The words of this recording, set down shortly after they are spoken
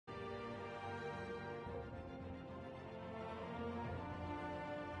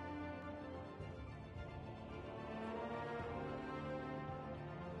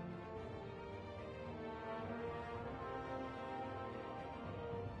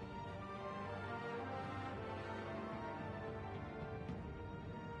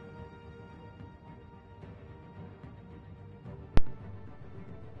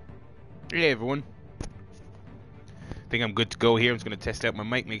Hey everyone. Think I'm good to go here. I'm just going to test out my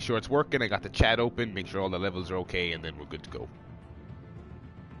mic, make sure it's working. I got the chat open, make sure all the levels are okay, and then we're good to go.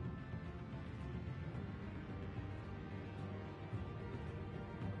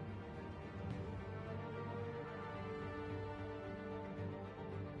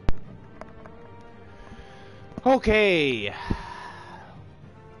 Okay.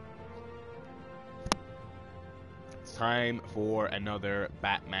 It's time for another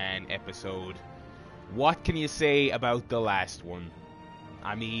Batman episode. What can you say about the last one?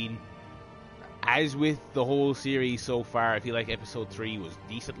 I mean, as with the whole series so far, I feel like episode 3 was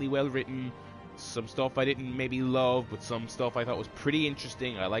decently well written. Some stuff I didn't maybe love, but some stuff I thought was pretty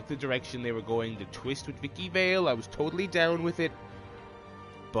interesting. I liked the direction they were going. The twist with Vicky Vale, I was totally down with it.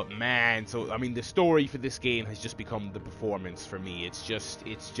 But man, so I mean, the story for this game has just become the performance for me. It's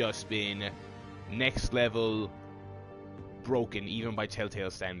just been next level broken, even by Telltale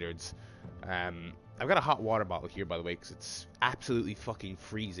standards. I've got a hot water bottle here, by the way, because it's absolutely fucking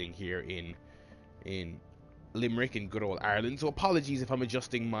freezing here in Limerick in good old Ireland. So apologies if I'm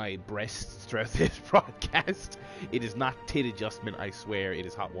adjusting my breasts throughout this broadcast. It is not tit adjustment, I swear. It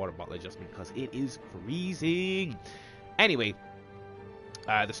is hot water bottle adjustment because it is freezing. Anyway.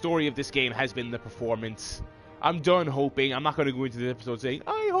 The story of this game has been the performance. I'm done hoping. I'm not going to go into the episode saying,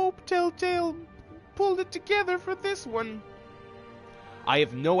 I hope Telltale pulled it together for this one. I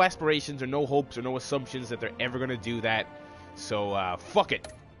have no aspirations or no hopes or no assumptions that they're ever going to do that. So, fuck it.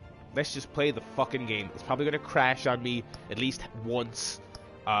 Let's just play the fucking game. It's probably going to crash on me at least once,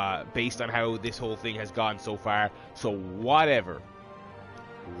 based on how this whole thing has gone so far. So, whatever.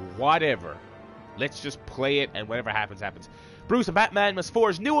 Whatever. Let's just play it, and whatever happens, happens. Bruce and Batman must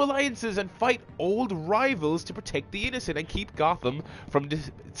forge new alliances and fight old rivals to protect the innocent and keep Gotham from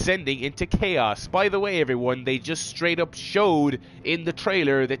descending into chaos. By the way, everyone, they just straight up showed in the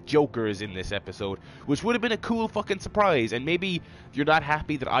trailer that Joker is in this episode, which would have been a cool fucking surprise. And maybe you're not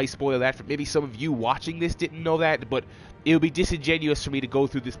happy that I spoiled that. Maybe some of you watching this didn't know that, but it would be disingenuous for me to go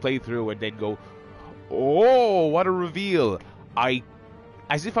through this playthrough and then go, oh, what a reveal.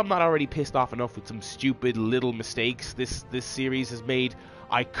 As if I'm not already pissed off enough with some stupid little mistakes this series has made,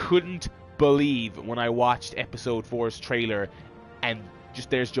 I couldn't believe when I watched episode 4's trailer and just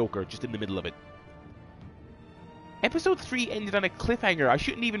there's Joker just in the middle of it. Episode 3 ended on a cliffhanger. I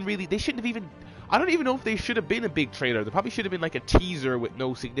don't even know if they should have been a big trailer. There probably should have been like a teaser with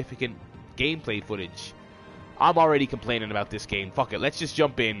no significant gameplay footage. I'm already complaining about this game. Fuck it, let's just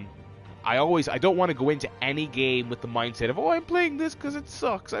jump in. I don't want to go into any game with the mindset of, oh, I'm playing this because it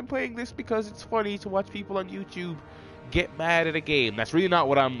sucks. I'm playing this because it's funny to watch people on YouTube get mad at a game. That's really not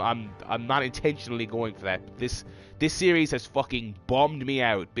what I'm not intentionally going for that. This series has fucking bummed me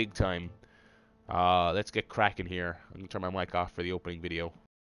out big time. Let's get cracking here. I'm gonna turn my mic off for the opening video.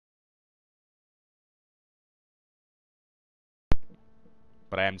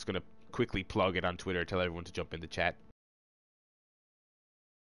 But I am just gonna quickly plug it on Twitter, tell everyone to jump in the chat.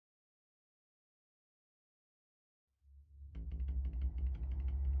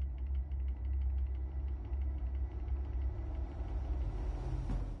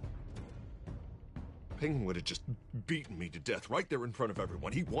 Penguin would have just beaten me to death right there in front of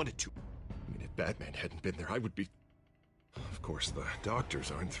everyone. He wanted to. I mean, if Batman hadn't been there, I would be... Of course, the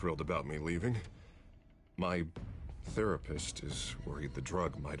doctors aren't thrilled about me leaving. My therapist is worried the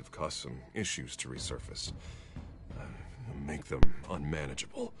drug might have caused some issues to resurface. Make them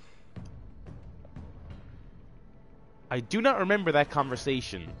unmanageable. I do not remember that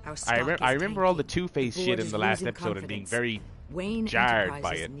conversation. I remember all the Two-Face shit in the last episode and being very jarred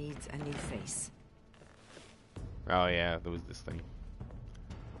by it. Needs a new face. Oh yeah, there was this thing.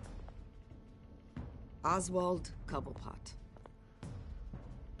 Oswald Cobblepot.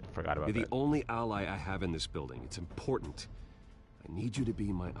 Forgot about You're that. the only ally I have in this building. It's important. I need you to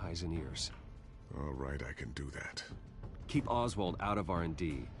be my eyes and ears. All right, I can do that. Keep Oswald out of R&D,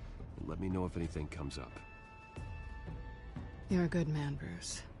 and let me know if anything comes up. You're a good man,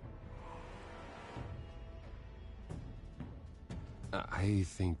 Bruce. I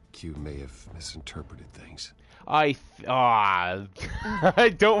think you may have misinterpreted things. I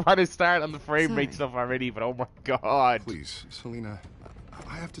don't want to start on the frame rate stuff already, but oh my god. Please, Selina,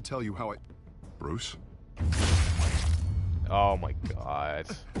 I have to tell you how I... Bruce? Oh my god.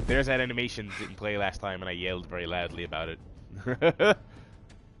 There's that animation that didn't play last time and I yelled very loudly about it.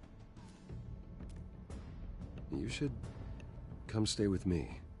 You should come stay with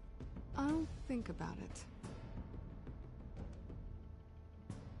me. I'll think about it.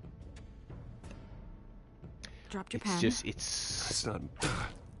 Dropped your pen. It's not...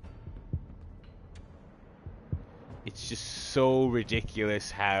 It's just so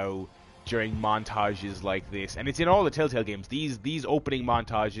ridiculous how during montages like this, and it's in all the Telltale games. These opening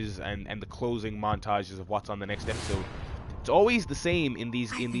montages and the closing montages of what's on the next episode. It's always the same in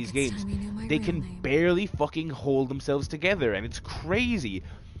these games. They can barely fucking hold themselves together, and it's crazy.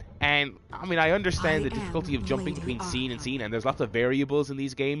 And I mean, I understand the difficulty of jumping between scene and scene, and there's lots of variables in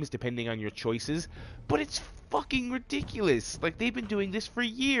these games depending on your choices, but it's fucking ridiculous. Like, they've been doing this for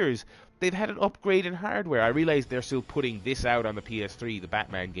years. They've had an upgrade in hardware. I realize they're still putting this out on the PS3, the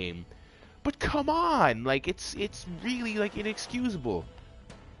Batman game, but come on, like, it's really, like, inexcusable.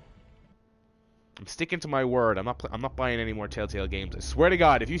 I'm sticking to my word. I'm not buying any more Telltale games. I swear to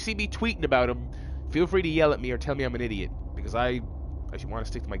God, if you see me tweeting about them, feel free to yell at me or tell me I'm an idiot, because I should want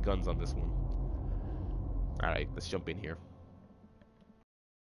to stick to my guns on this one. Alright, let's jump in here.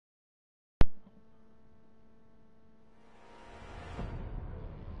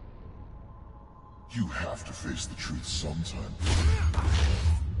 You have to face the truth sometime.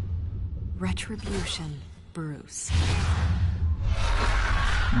 Retribution, Bruce.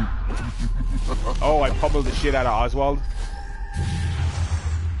 Oh, I pummeled the shit out of Oswald.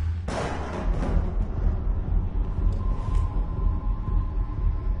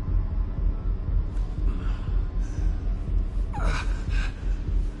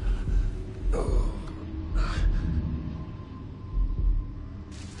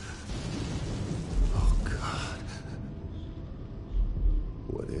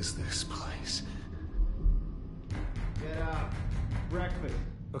 This place. Get up. Breakfast.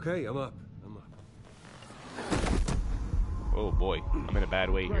 Okay, I'm up. Oh boy, I'm in a bad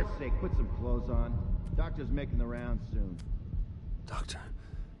way For here. Christ's sake, put some clothes on. Doctor's making the rounds soon. Doctor?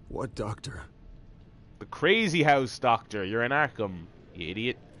 What doctor? The Crazy House Doctor. You're in Arkham, you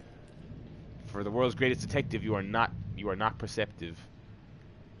idiot. For the world's greatest detective, you are not perceptive.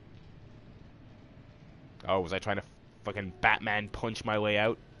 Oh, was I trying to fucking Batman punch my way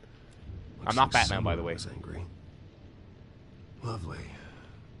out? I'm not Batman, by the way. Was angry. Lovely.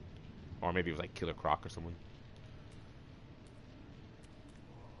 Or maybe it was like Killer Croc or someone.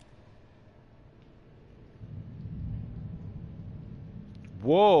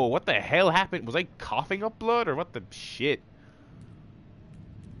 Whoa, what the hell happened? Was I coughing up blood or what the shit?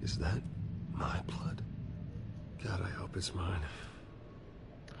 Is that my blood? God, I hope it's mine.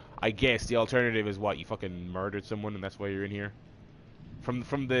 I guess the alternative is what? You fucking murdered someone and that's why you're in here? From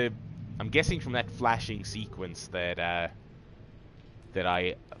the... I'm guessing from that flashing sequence that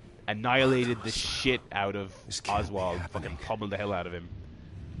I annihilated the shit out of Oswald, fucking pummeled the hell out of him.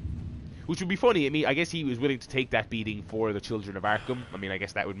 Which would be funny. I mean, I guess he was willing to take that beating for the children of Arkham. I mean, I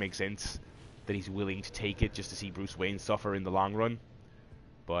guess that would make sense, that he's willing to take it just to see Bruce Wayne suffer in the long run.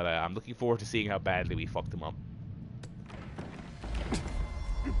 But I'm looking forward to seeing how badly we fucked him up.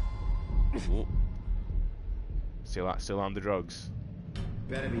 Ooh. Still on the drugs.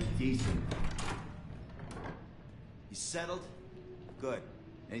 Better be decent. You settled? Good.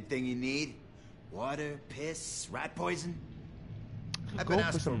 Anything you need? Water, piss, rat poison? I've been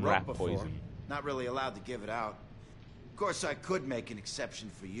asked for rat before. Not really allowed to give it out. Of course, I could make an exception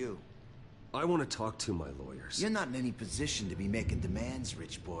for you. I want to talk to my lawyers. You're not in any position to be making demands,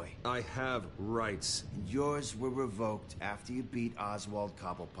 rich boy. I have rights. And yours were revoked after you beat Oswald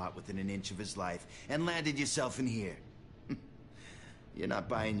Cobblepot within an inch of his life and landed yourself in here. You're not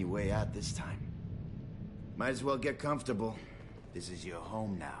buying your way out this time. Might as well get comfortable. This is your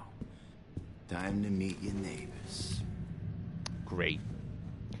home now. Time to meet your neighbors. Great.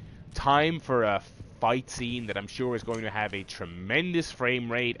 Time for a fight scene that I'm sure is going to have a tremendous frame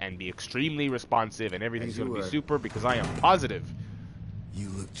rate and be extremely responsive, and everything's going to be super because I am positive. You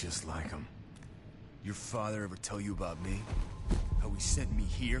look just like him. Your father ever tell you about me? How he sent me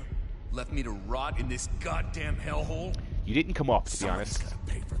here? Left me to rot in this goddamn hellhole? You didn't come up, to be honest. Somebody's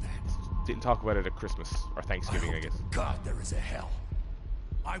gotta pay for that. Didn't talk about it at Christmas or Thanksgiving, I guess. God, there is a hell.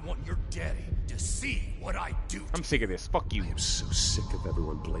 I want your daddy to see what I do. I'm sick of this. Fuck you. I am so sick of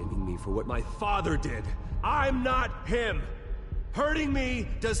everyone blaming me for what my father did. I'm not him. Hurting me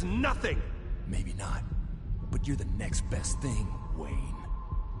does nothing. Maybe not, but you're the next best thing, Wayne.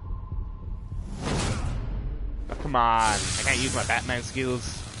 Oh, come on. I can't use my Batman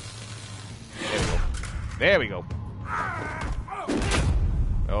skills. There we go. There we go.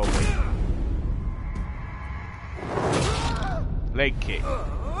 Oh, wait. Leg kick.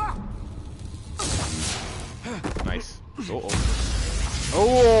 Nice. Uh-oh.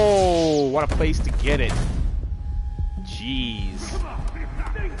 Oh, what a place to get it. Jeez.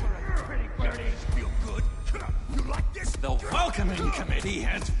 Feel good? You like this? The welcoming committee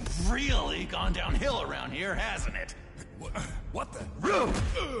has really gone downhill around here, hasn't it? What the? Rude!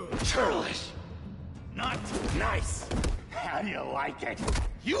 Churlish! Not nice! How do you like it?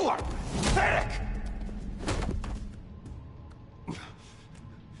 You are pathetic!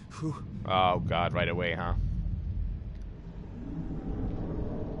 Oh god, right away, huh?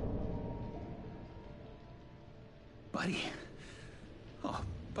 Buddy. Oh,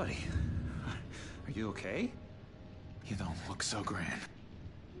 buddy. Are you okay? You don't look so grand.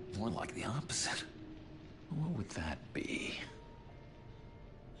 More like the opposite. What would that be?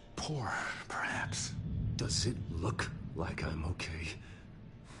 Poor, perhaps. Does it look like I'm okay?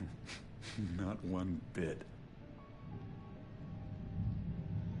 Not one bit.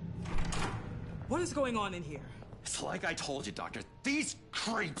 What is going on in here? It's like I told you, Doctor. These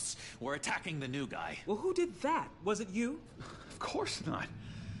creeps were attacking the new guy. Well, who did that? Was it you? Of course not.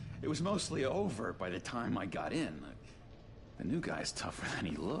 It was mostly over by the time I got in. The new guy's tougher than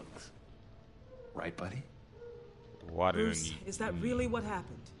he looks. Right, buddy? What Bruce, is that really what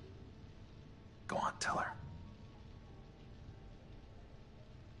happened? Go on, tell her.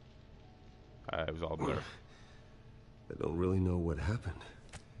 It was all blur. I don't really know what happened.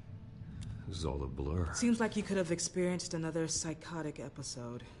 It was all a blur. Seems like you could have experienced another psychotic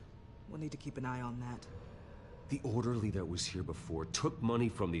episode. We'll need to keep an eye on that. The orderly that was here before took money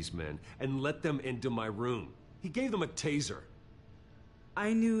from these men and let them into my room. He gave them a taser.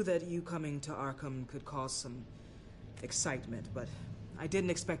 I knew that you coming to Arkham could cause some excitement, but I didn't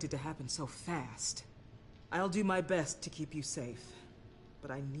expect it to happen so fast. I'll do my best to keep you safe,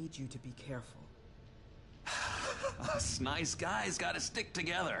 but I need you to be careful. Us nice guys gotta stick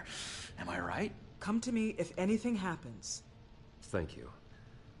together. Am I right? Come to me if anything happens. Thank you.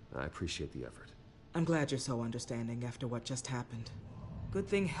 I appreciate the effort. I'm glad you're so understanding after what just happened. Good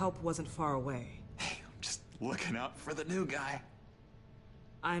thing help wasn't far away. Hey, I'm just looking out for the new guy.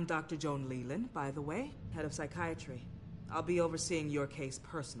 I'm Dr. Joan Leland, by the way, head of psychiatry. I'll be overseeing your case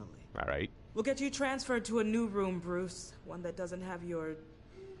personally. All right. We'll get you transferred to a new room, Bruce. One that doesn't have your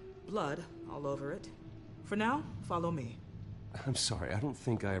blood all over it. For now, follow me. I'm sorry, I don't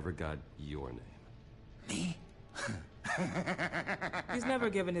think I ever got your name. Me? He's never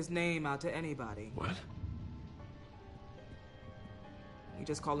given his name out to anybody. What? We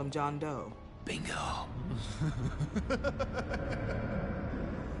just call him John Doe. Bingo.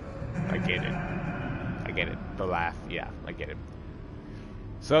 I get it. I get it. The laugh, yeah, I get it.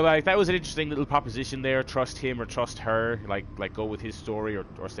 So, like, that was an interesting little proposition there. Trust him or trust her. Like go with his story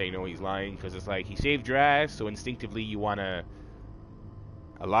or say, no, he's lying. Because it's like, he saved your ass, so instinctively you want to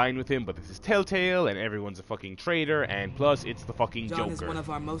align with him. But this is Telltale, and everyone's a fucking traitor. And plus, it's the fucking John Joker. is one of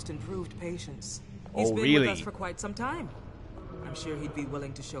our most improved patients. He's Oh, been really? with us for quite some time. I'm sure he'd be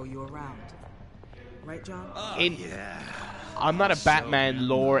willing to show you around. Right, John? Yeah. I'm not a Batman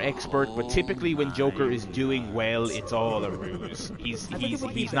lore expert, but typically when Joker is doing well, it's all a ruse. He's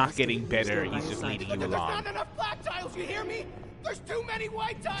not getting better, he's just leading you There's along. not enough black tiles, you hear me? There's too many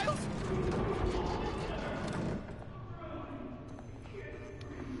white tiles!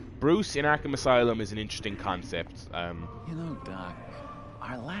 Bruce in Arkham Asylum is an interesting concept. You know, Doc,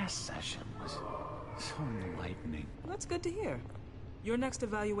 our last session was so enlightening. That's good to hear. Your next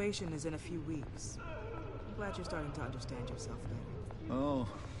evaluation is in a few weeks. I'm glad you're starting to understand yourself better. Oh,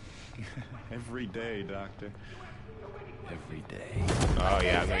 every day, Doctor. Every day. Oh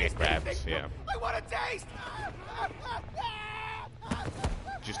yeah, I'm gonna get grabbed, yeah. I want a taste!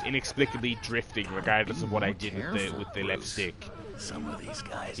 Just inexplicably drifting regardless of what I did with the left stick. Some of these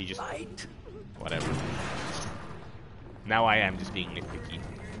guys He just- bite. Whatever. Now I am just being nitpicky.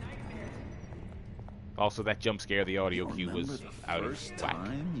 Also, that jump scare, the audio cue Remember was the out of first whack.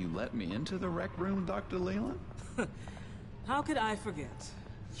 time you let me into the rec room, Dr. Leland? How could I forget?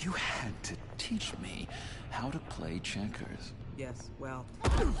 You had to teach me how to play checkers. Yes, well...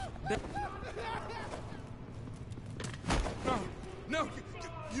 No,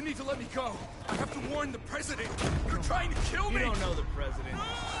 you need to let me go. I have to warn the president. You're trying to kill me. You don't know the president.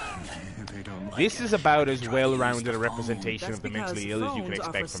 They don't like This it. is about as Try to well-rounded use a the phone. representation That's of the because mentally ill as you can phones are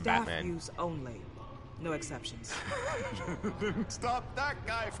expect for from staff Batman. use only. No exceptions. Stop that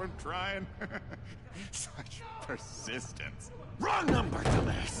guy from trying. Such persistence. Wrong number,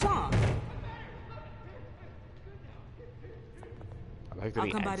 dumbass. Stop! I like that I'll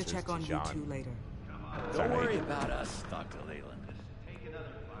he come by to answers check on you John. two later. Don't worry about us, Dr. Leland. I'm gonna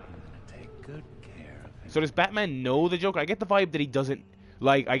take good care of him. So does Batman know the Joker? I get the vibe that he doesn't.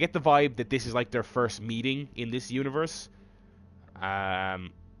 Like, I get the vibe that this is like their first meeting in this universe.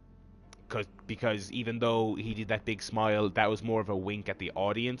 Because even though he did that big smile, that was more of a wink at the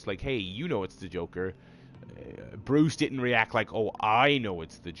audience. Like, hey, you know it's the Joker. Bruce didn't react like, oh, I know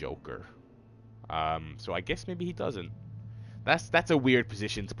it's the Joker. So I guess maybe he doesn't. That's a weird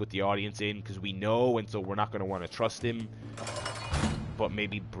position to put the audience in, because we know, and so we're not going to want to trust him. But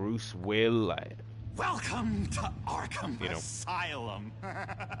maybe Bruce will. Welcome to Arkham Asylum.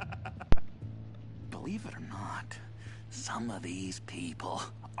 Believe it or not, some of these people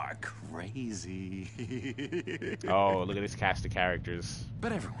are crazy. Oh, look at this cast of characters.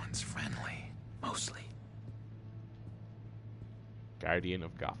 But everyone's friendly, mostly. Guardian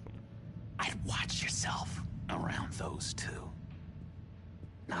of Gotham. I'd watch yourself around those two.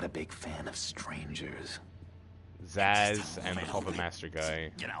 Not a big fan of strangers. Zaz and the Puppet Master guy.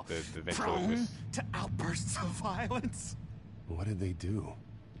 You know, the prone ventriloquist. to outbursts of violence. What did they do?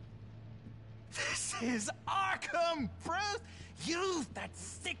 This is Arkham, Bruce! Use that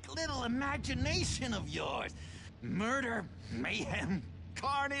sick little imagination of yours. Murder, mayhem,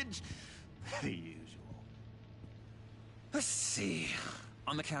 carnage, the usual. Let's see.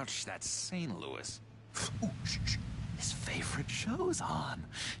 On the couch, that's St. Louis. Ooh, shh, shh. His favorite show's on.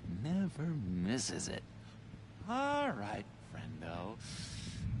 Never misses it. All right, friendo.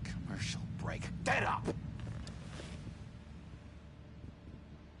 Commercial break. Get up!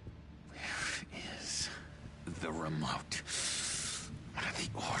 Where is the remote? One of the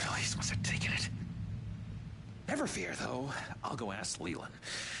orderlies must have taken it. Never fear, though. I'll go ask Leland.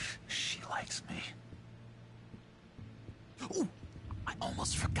 She likes me. Ooh, I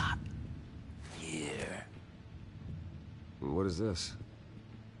almost forgot. Here. What is this?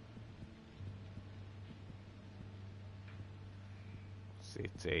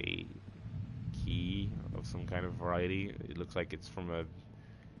 It's a key of some kind of variety. It looks like it's from a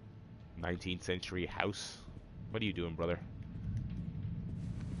 19th century house. What are you doing, brother?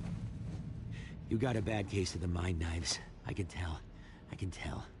 You got a bad case of the mind knives. I can tell. I can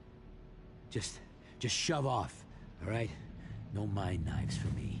tell. Just shove off, all right? No mind knives for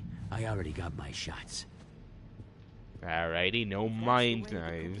me. I already got my shots. Alrighty, no mind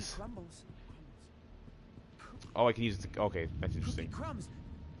knives. Oh, I can use the... Okay, that's interesting.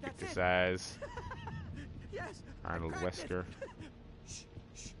 Get this as... Arnold Wesker.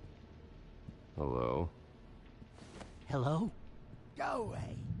 Hello? Hello? Go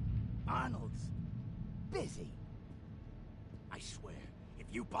away. Arnold's busy. I swear, if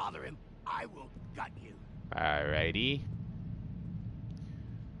you bother him, I will gut you. Alrighty.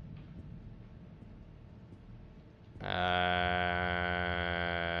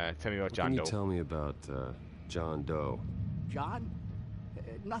 Tell me about John Doe. What can you tell me about, John Doe? John?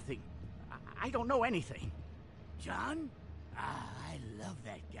 Nothing. I don't know anything. John? Ah, I love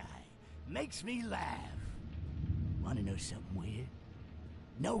that guy. Makes me laugh. Wanna know something weird?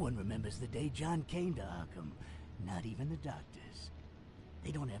 No one remembers the day John came to Arkham. Not even the doctors.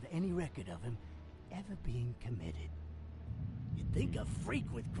 They don't have any record of him ever being committed. You'd think a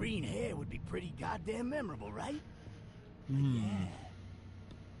freak with green hair would be pretty goddamn memorable, right? But yeah.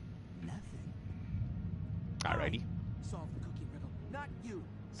 Nothing. Alrighty. Solve the cookie riddle, not you.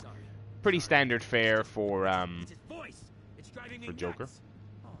 Sorry. Pretty standard fare for It's his voice. It's driving me for Joker. nuts.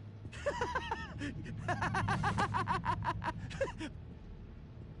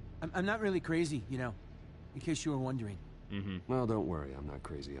 I'm not really crazy, you know, in case you were wondering. Well, don't worry, I'm not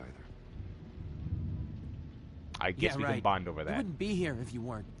crazy either. I guess we can bond over You that. wouldn't be here if you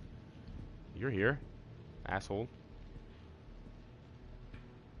weren't. You're here, asshole.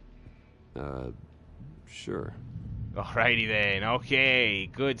 Sure. Alrighty then. Okay,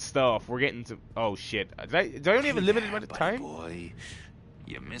 good stuff. We're getting to... Oh shit. Did I only have a limited amount of time? Boy,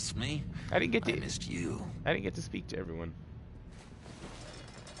 you miss me? I didn't get to... I missed you. I didn't get to speak to everyone.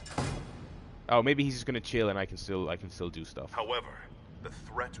 Oh, maybe he's just gonna chill and I can still do stuff. However, the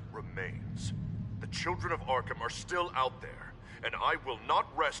threat remains. The children of Arkham are still out there, and I will not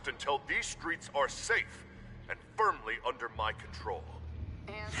rest until these streets are safe and firmly under my control.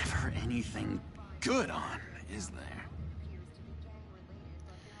 Never anything good on, is there?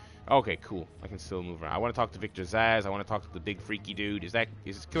 Okay, cool. I can still move around. I want to talk to Victor Zsasz. I want to talk to the big freaky dude. Is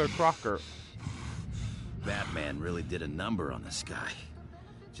this Killer Croc or... Batman really did a number on this guy.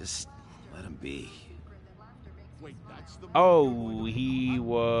 Just let him be. Wait, that's the... Oh, he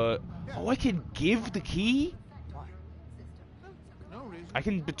was... Oh, I can give the key? No reason. I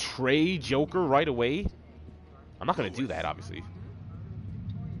can betray Joker right away? I'm not gonna do that, obviously.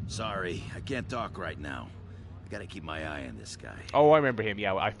 Sorry, I can't talk right now. I gotta keep my eye on this guy. Oh, I remember him.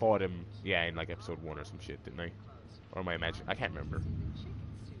 Yeah, I fought him. Yeah, in like episode 1 or some shit, didn't I? Or am I imagining? I can't remember.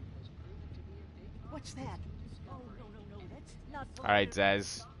 What's that? Oh, no, that's not... All right,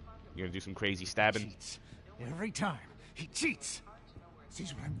 Zaz, you gonna do some crazy stabbing? Cheats. Every time. He cheats.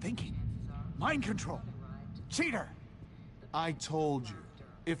 Sees what I'm thinking. Mind control. Cheater. I told you.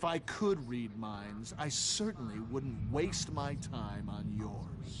 If I could read minds, I certainly wouldn't waste my time on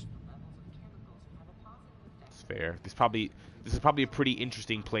yours. It's fair. This is probably a pretty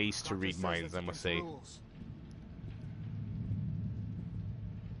interesting place to read minds, I must say.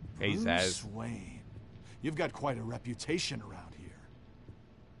 Hey, Zaz. Bruce Wayne, you've got quite a reputation around here.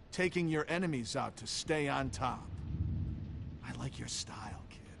 Taking your enemies out to stay on top. I like your style,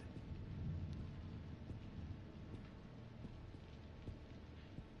 kid.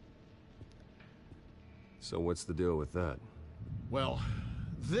 So what's the deal with that? Well,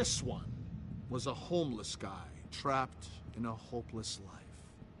 this one was a homeless guy trapped in a hopeless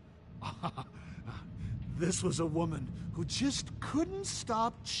life. This was a woman who just couldn't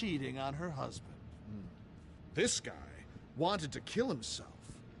stop cheating on her husband. This guy wanted to kill himself,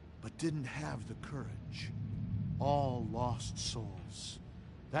 but didn't have the courage. All lost souls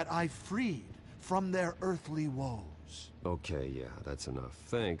that I freed from their earthly woes. Okay, yeah, that's enough.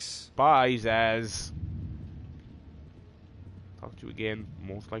 Thanks. Bye, Zaz. Talk to you again,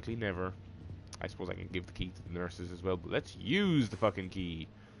 most likely never. I suppose I can give the key to the nurses as well, but let's use the fucking key.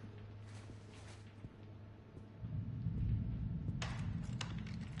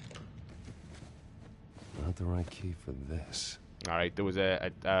 Not the right key for this. Alright, there was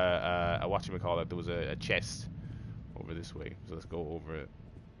a whatchamacallit, there was a chest over this way. So let's go over it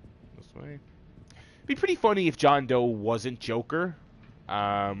this way. It'd be pretty funny if John Doe wasn't Joker.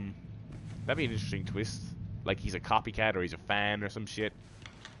 That'd be an interesting twist. Like he's a copycat or he's a fan or some shit.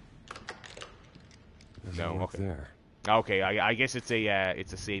 No, okay. There. Okay, I guess it's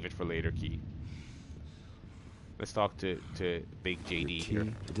a save it for later key. Let's talk to Big JD here.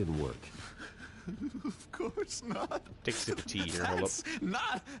 It didn't work. Of course not. Take a sip of tea here. Hold up. That's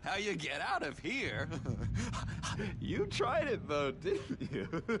not how you get out of here. You tried it though, didn't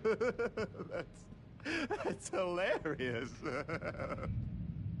you? That's hilarious.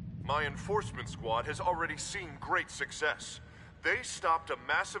 My enforcement squad has already seen great success. They stopped a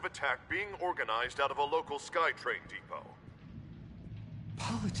massive attack being organized out of a local SkyTrain depot.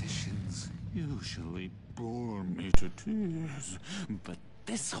 Politicians usually bore me to tears, but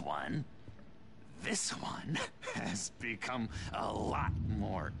this one has become a lot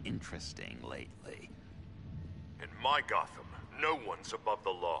more interesting lately. In my Gotham, no one's above the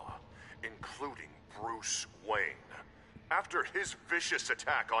law, including Bruce Wayne. After his vicious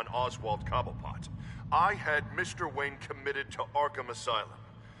attack on Oswald Cobblepot, I had Mr. Wayne committed to Arkham Asylum,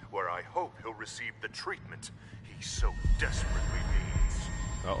 where I hope he'll receive the treatment he so desperately needs.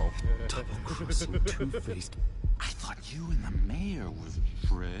 Uh-oh. Double-crossing, two-faced... I thought you and the mayor were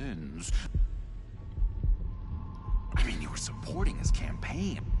friends. I mean, you were supporting his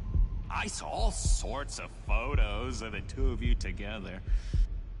campaign. I saw all sorts of photos of the two of you together.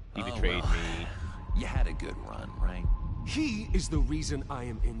 He betrayed me. You had a good run, right? He is the reason I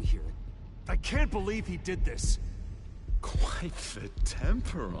am in here. I can't believe he did this. Quite the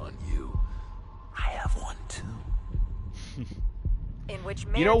temper on you. I have one too. In which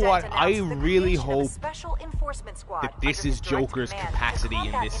you know what? I the really hope special enforcement squad that this is Joker's capacity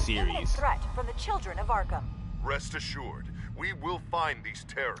in this series. Threat from the children of Arkham. Rest assured, we will find these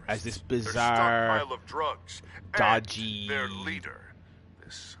terrorists. As this their bizarre, stockpile of drugs, dodgy, and their leader,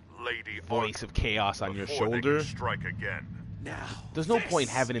 this Lady voice of chaos on your shoulder. They can strike again. Now, there's no point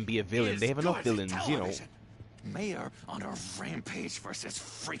having him be a villain. They have enough villains, you know. Mayor on a rampage versus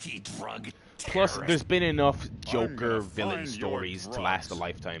freaky drug Plus, terrorist. there's been enough Joker villain stories to last a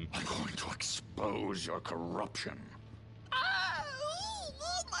lifetime. I'm going to expose your corruption.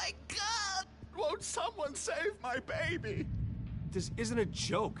 Oh my God! Won't someone save my baby? This isn't a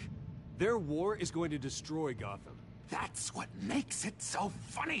joke. Their war is going to destroy Gotham. That's what makes it so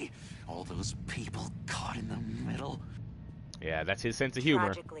funny. All those people caught in the middle. Yeah, that's his sense of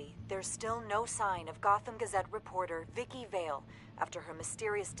humor. Tragically, there's still no sign of Gotham Gazette reporter Vicky Vale after her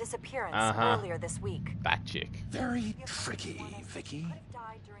mysterious disappearance earlier this week. That chick. Very tricky, Vicky.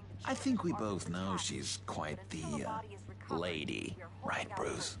 I think we both know she's quite the lady, right,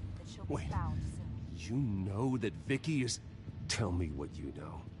 Bruce? Wait, you know that Vicky is... Tell me what you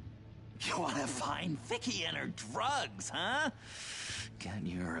know. You want to find Vicky and her drugs, huh? Get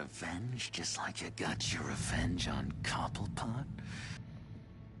your revenge just like you got your revenge on Cobblepot?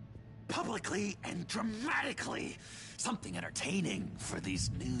 Publicly and dramatically. Something entertaining for these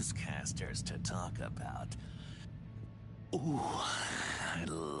newscasters to talk about. Ooh, I'd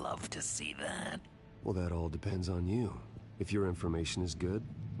love to see that. Well, that all depends on you. If your information is good,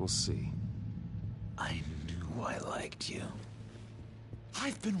 we'll see. I knew I liked you.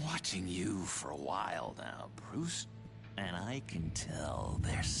 I've been watching you for a while now, Bruce, and I can tell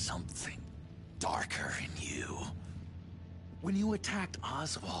there's something darker in you. When you attacked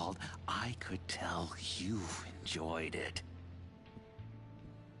Oswald, I could tell you enjoyed it.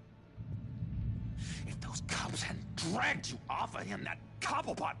 If those cops hadn't dragged you off of him, that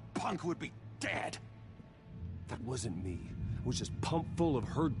Cobblepot punk would be dead. That wasn't me. I was just pumped full of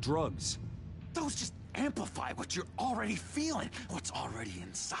her drugs. Those just amplify what you're already feeling, what's already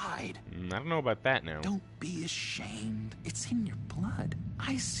inside. I don't know about that now. Don't be ashamed. It's in your blood.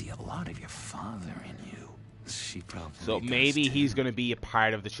 I see a lot of your father in you. She probably So maybe he's going to be a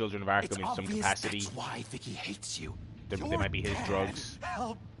part of the Children of Arkham in some capacity. That's why Vicky hates you. They might be his drugs.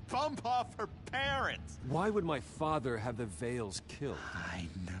 Help bump off her parents. Why would my father have the Vales killed? I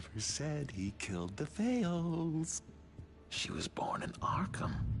never said he killed the Vales. She was born in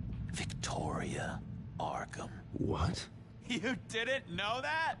Arkham. Victoria Arkham. What? You didn't know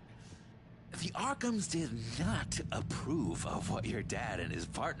that? The Arkhams did not approve of what your dad and his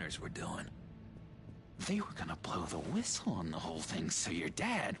partners were doing. They were gonna blow the whistle on the whole thing, so your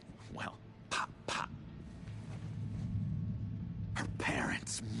dad, well, pop, pop. Her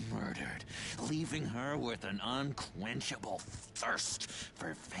parents murdered, leaving her with an unquenchable thirst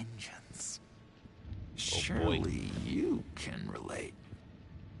for vengeance. Surely you can relate.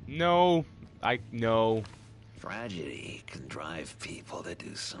 No, no. Tragedy can drive people to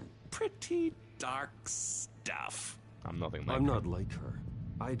do some pretty dark stuff. I'm nothing like I'm her. not like her.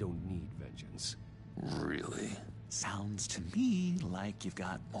 I don't need vengeance. Really? Sounds to me like you've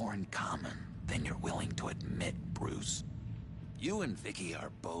got more in common than you're willing to admit, Bruce. You and Vicky are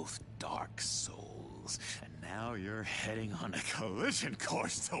both dark souls, and now you're heading on a collision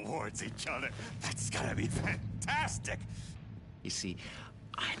course towards each other. That's gonna be fantastic! You see,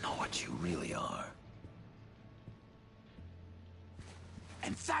 I know what you really are.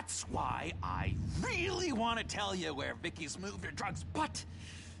 And that's why I really want to tell you where Vicky's moved her drugs, but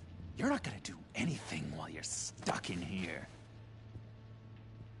you're not gonna do anything while you're stuck in here.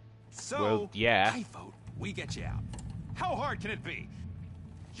 So, well, yeah. I vote we get you out. How hard can it be?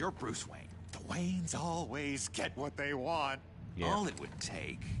 You're Bruce Wayne. The Waynes always get what they want. Yeah. All it would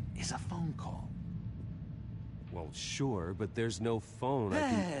take is a phone call. Well, sure, but there's no phone.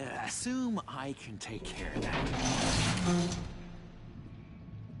 Assume I can take care of that.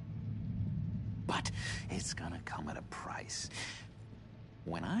 But it's gonna come at a price.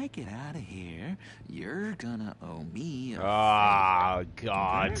 When I get out of here, you're gonna owe me a Oh,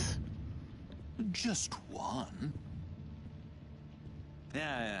 God. just one.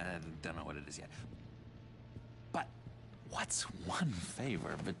 Yeah, I don't know what it is yet. But what's one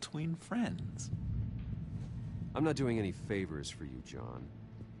favor between friends? I'm not doing any favors for you, John.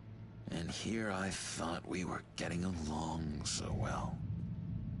 And here I thought we were getting along so well.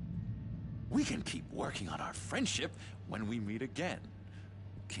 We can keep working on our friendship when we meet again,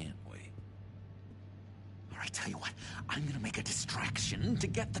 can't we? All right, tell you what, I'm gonna make a distraction to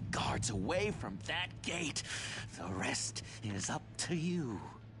get the guards away from that gate. The rest is up to you.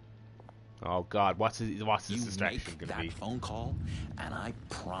 Oh, God, what's this distraction make gonna that be? phone call, and I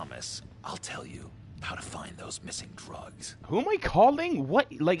promise I'll tell you how to find those missing drugs. Who am I calling? What?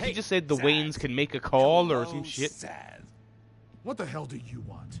 Like, Hey, he just said the Zaz. Waynes can make a call or Hello, some shit? Zaz. What the hell do you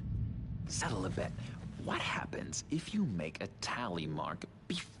want? Settle a bet. What happens if you make a tally mark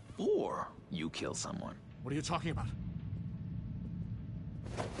before you kill someone? What are you talking about?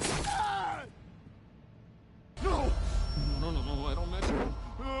 No! No, I don't match.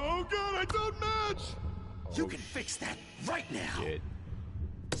 Oh, God, I don't match! You can fix that right now. Shit.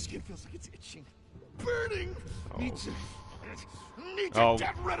 Skin feels like it's itching. Burning! Need to Oh.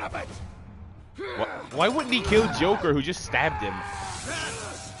 get rid of it! Why wouldn't he kill Joker, who just stabbed him?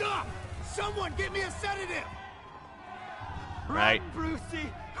 Stop! Someone get me a sedative! Right. Run, Brucey!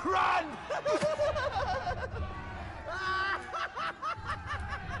 Run!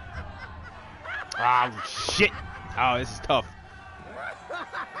 Oh, shit. Oh, this is tough.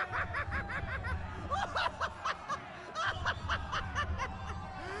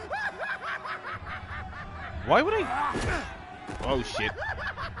 Why would I? Oh, shit.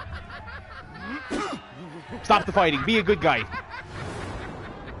 Stop the fighting. Be a good guy.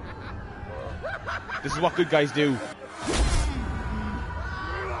 This is what good guys do.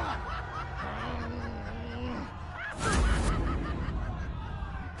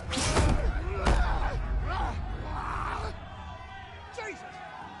 Jesus!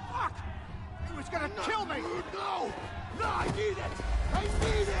 Fuck! He was gonna kill me! No! No, I need it! I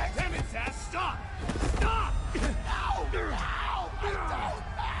need it! Damn it, Zaz! Stop! Stop! No! No! I don't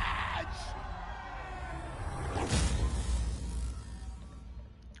match!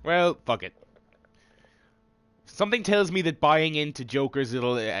 Well, fuck it. Something tells me that buying into Joker's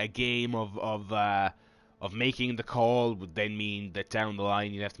little game of of making the call would then mean that down the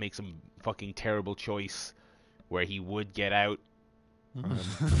line you'd have to make some fucking terrible choice where he would get out.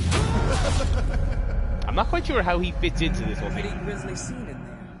 I'm not quite sure how he fits into this whole thing. Pretty grisly scene in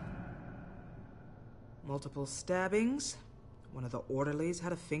there. Multiple stabbings. One of the orderlies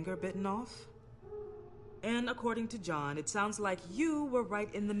had a finger bitten off. And according to John, it sounds like you were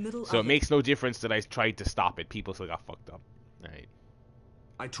right in the middle of it. So it makes no difference that I tried to stop it. People still got fucked up. Right.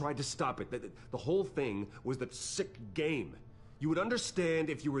 I tried to stop it. The whole thing was that sick game. You would understand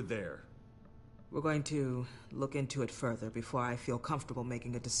if you were there. We're going to look into it further before I feel comfortable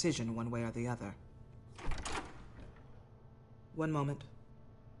making a decision one way or the other. One moment.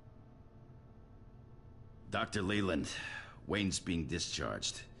 Dr. Leland, Wayne's being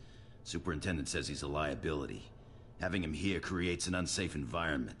discharged. Superintendent says he's a liability. Having him here creates an unsafe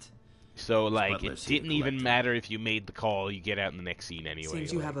environment. So, like, it didn't even matter if you made the call, you get out in the next scene anyway.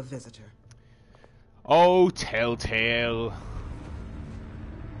 Seems you have a visitor. Oh, Telltale.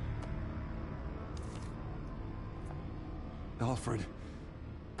 Alfred.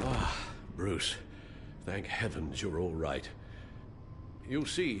 Ah, Bruce. Thank heavens you're all right. You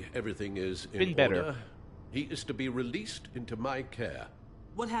see, everything is in order. He is to be released into my care.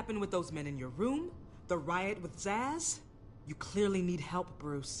 What happened with those men in your room? The riot with Zaz? You clearly need help,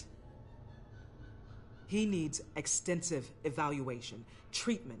 Bruce. He needs extensive evaluation,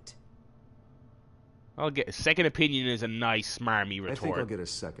 treatment. I'll get a second opinion is a nice, smarmy retort. I think I'll get a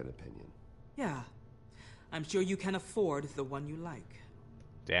second opinion. Yeah. I'm sure you can afford the one you like.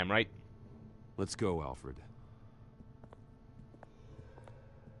 Damn right. Let's go, Alfred.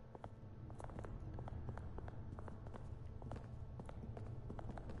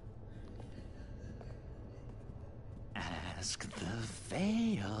 Ask the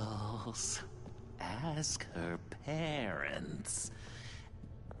Vales. Ask her parents.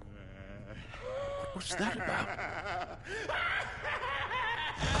 What's that about?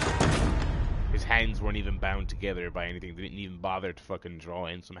 His hands weren't even bound together by anything. They didn't even bother to fucking draw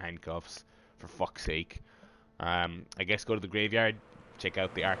in some handcuffs, for fuck's sake. I guess go to the graveyard, check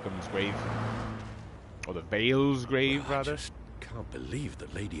out the Arkham's grave. Or the Vale's grave, rather. I just can't believe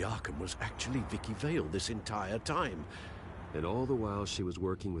that Lady Arkham was actually Vicky Vale this entire time. And all the while she was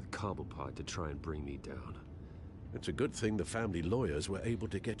working with Cobblepot to try and bring me down. It's a good thing the family lawyers were able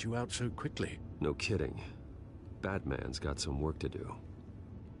to get you out so quickly. No kidding. Batman's got some work to do.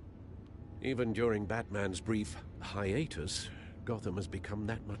 Even during Batman's brief hiatus, Gotham has become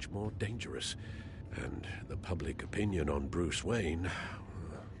that much more dangerous. And the public opinion on Bruce Wayne...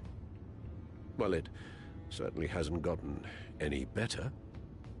 well, it certainly hasn't gotten any better.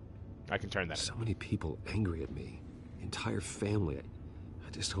 I can turn that. So many people angry at me. Entire family. I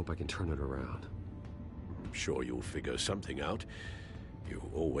just hope I can turn it around. I'm sure you'll figure something out. You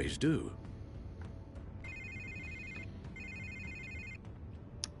always do.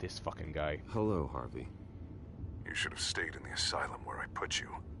 This fucking guy. Hello, Harvey. You should have stayed in the asylum where I put you.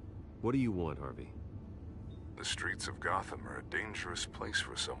 What do you want, Harvey? The streets of Gotham are a dangerous place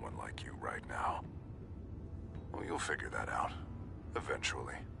for someone like you right now. Well, you'll figure that out.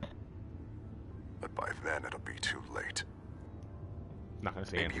 Eventually. But by then, it'll be too late. Not gonna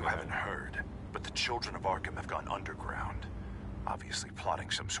say Maybe anything. You haven't heard, but the children of Arkham have gone underground. Obviously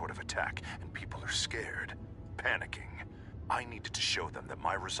plotting some sort of attack, and people are scared, panicking. I needed to show them that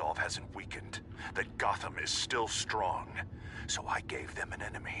my resolve hasn't weakened, that Gotham is still strong. So I gave them an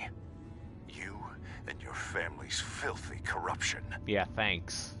enemy. You and your family's filthy corruption. Yeah,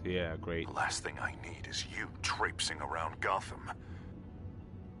 thanks. Yeah, great. The last thing I need is you traipsing around Gotham.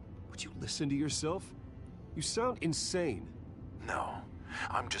 Would you listen to yourself? You sound insane. No,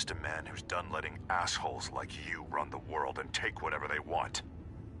 I'm just a man who's done letting assholes like you run the world and take whatever they want.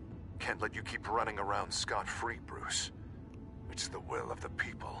 Can't let you keep running around scot-free, Bruce. It's the will of the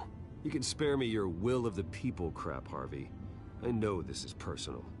people. You can spare me your will of the people crap, Harvey. I know this is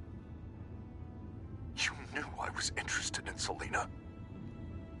personal. You knew I was interested in Selina.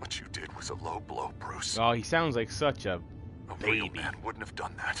 What you did was a low blow, Bruce. Oh, he sounds like such a real man wouldn't have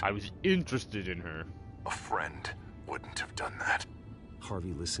done that. I was interested in her. A friend wouldn't have done that.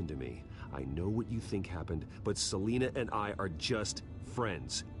 Harvey, listen to me. I know what you think happened, but Selina and I are just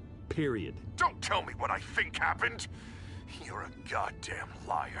friends. Period. Don't tell me what I think happened. You're a goddamn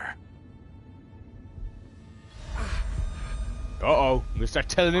liar. Uh-oh. I'm gonna start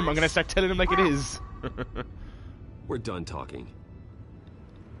telling him. I'm gonna start telling him like it is. We're done talking.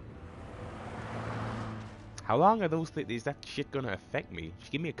 How long are those things? Is that shit gonna affect me? Should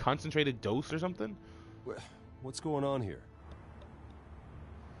you give me a concentrated dose or something? What's going on here?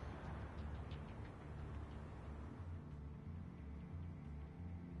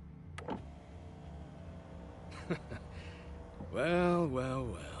 Well, well,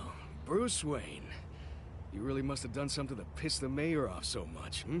 well. Bruce Wayne. You really must have done something to piss the mayor off so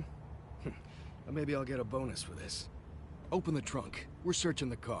much, hmm? Well, maybe I'll get a bonus for this. Open the trunk. We're searching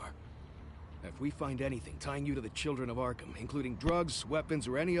the car. If we find anything tying you to the Children of Arkham, including drugs, weapons,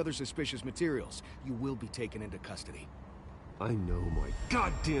 or any other suspicious materials, you will be taken into custody. I know my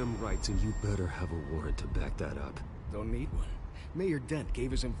goddamn rights, and you better have a warrant to back that up. Don't need one. Mayor Dent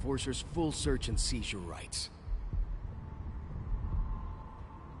gave his enforcers full search and seizure rights.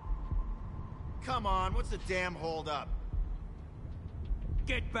 Come on, what's the damn holdup?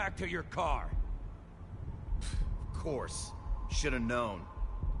 Get back to your car. Of course. Should have known.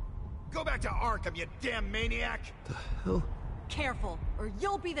 Go back to Arkham, you damn maniac! The hell? Careful, or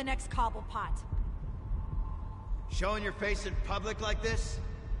you'll be the next Cobblepot. Showing your face in public like this?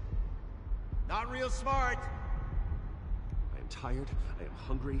 Not real smart. I am tired, I am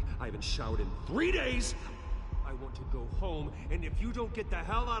hungry, I haven't showered in 3 days! I want to go home, and if you don't get the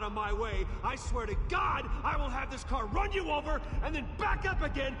hell out of my way, I swear to God, I will have this car run you over, and then back up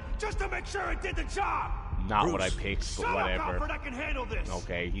again, just to make sure it did the job! Not Bruce, what I picked, but whatever. Alfred, I can handle this.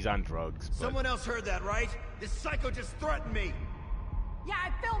 Okay, he's on drugs. But... Someone else heard that, right? This psycho just threatened me. Yeah,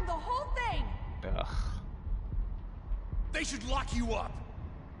 I filmed the whole thing. Ugh. They should lock you up.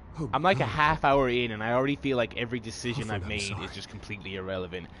 I'm like a half hour in, and I already feel like every decision I've made is just completely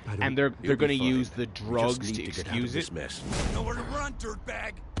irrelevant. And they're going to use the drugs to excuse it. Nowhere to run,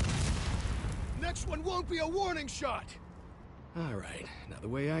 dirtbag. Next one won't be a warning shot. All right, now the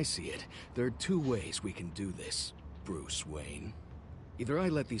way I see it, there are 2 ways we can do this, Bruce Wayne. Either I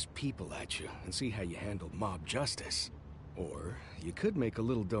let these people at you and see how you handle mob justice, or you could make a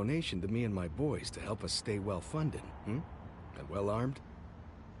little donation to me and my boys to help us stay well-funded, And well-armed?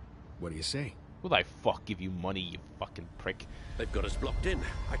 What do you say? Will I give you money, you fucking prick? They've got us blocked in.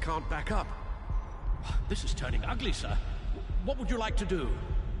 I can't back up. This is turning ugly, sir. What would you like to do?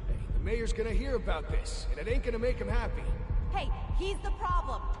 Hey, the mayor's gonna hear about this, and it ain't gonna make him happy. Hey, he's the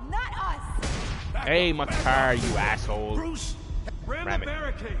problem, not us. Hey, my car, you asshole. Bruce, ram the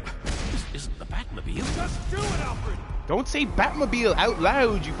barricade. This isn't the Batmobile. Just do it, Alfred. Don't say Batmobile out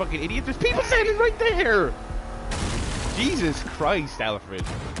loud, you fucking idiot. There's people standing right there. Jesus Christ, Alfred.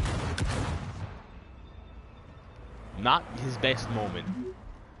 Not his best moment.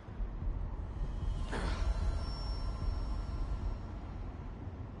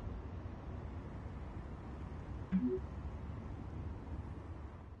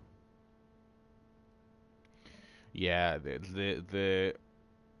 Yeah,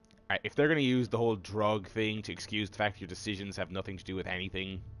 if they're gonna use the whole drug thing to excuse the fact your decisions have nothing to do with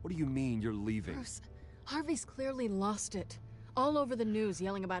anything. What do you mean you're leaving? Bruce, Harvey's clearly lost it. All over the news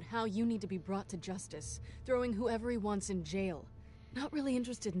yelling about how you need to be brought to justice, throwing whoever he wants in jail. Not really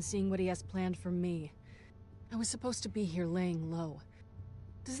interested in seeing what he has planned for me. I was supposed to be here laying low.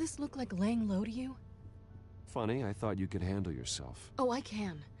 Does this look like laying low to you? Funny, I thought you could handle yourself. Oh, I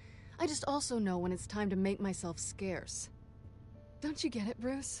can. I just also know when it's time to make myself scarce. Don't you get it,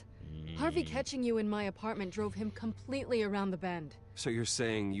 Bruce? Harvey catching you in my apartment drove him completely around the bend. So you're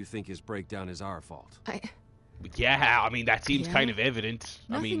saying you think his breakdown is our fault? Yeah, I mean, that seems kind of evident.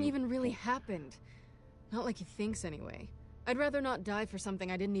 Nothing even really happened. Not like he thinks, anyway. I'd rather not die for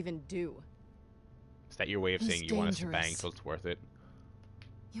something I didn't even do. Is that your way of saying you want us to bang till it's worth it?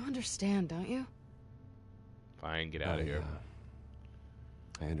 You understand, don't you? Fine, get out of here.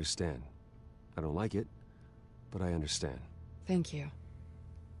 I understand. I don't like it, but I understand. Thank you.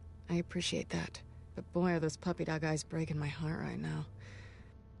 I appreciate that. But boy, are those puppy dog eyes breaking my heart right now.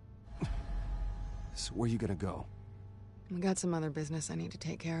 So where are you gonna go? I got some other business I need to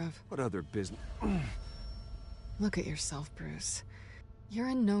take care of. What other business? Look at yourself, Bruce. You're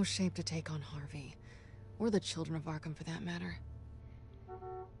in no shape to take on Harvey. Or the Children of Arkham, for that matter.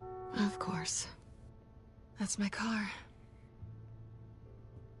 Of course. That's my car.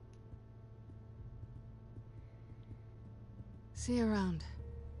 See you around.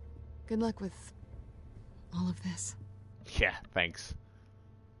 Good luck with all of this. Yeah, thanks.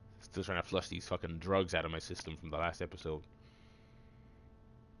 Still trying to flush these fucking drugs out of my system from the last episode.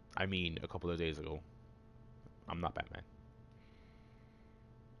 I mean, a couple of days ago. I'm not Batman.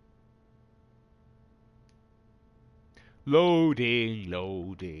 Loading,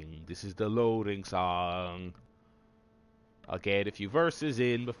 loading. This is the loading song. I'll get a few verses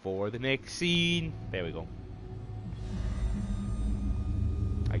in before the next scene. There we go.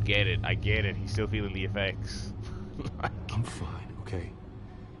 I get it, I get it. He's still feeling the effects. I'm fine, okay?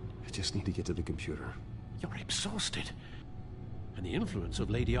 I just need to get to the computer. You're exhausted. And the influence of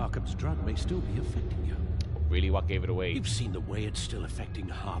Lady Arkham's drug may still be affecting you. Really, what gave it away? You've seen the way it's still affecting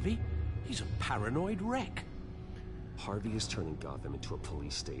Harvey. He's a paranoid wreck. Harvey is turning Gotham into a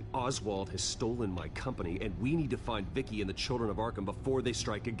police state. Oswald has stolen my company, and we need to find Vicky and the children of Arkham before they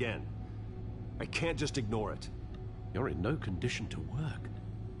strike again. I can't just ignore it. You're in no condition to work.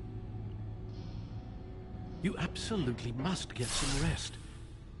 You absolutely must get some rest.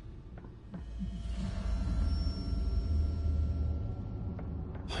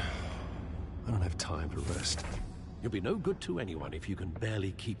 I don't have time to rest. You'll be no good to anyone if you can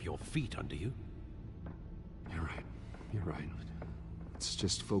barely keep your feet under you. You're right. You're right. Let's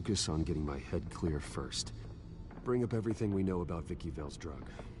just focus on getting my head clear first. Bring up everything we know about Vicky Vale's drug.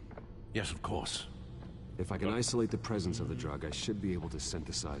 Yes, of course. If I can isolate the presence of the drug, I should be able to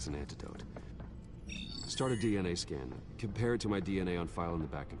synthesize an antidote. Start a DNA scan. Compare it to my DNA on file in the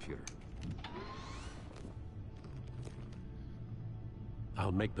back computer.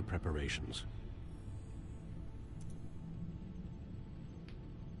 I'll make the preparations.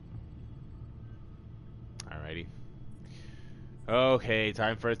 Alrighty. Okay,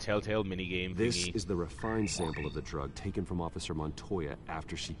 time for a Telltale minigame. This is the refined sample of the drug taken from Officer Montoya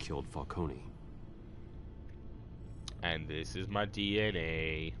after she killed Falcone. And this is my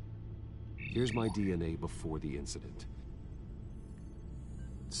DNA. Here's my DNA before the incident.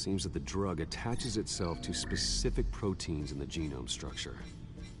 It seems that the drug attaches itself to specific proteins in the genome structure.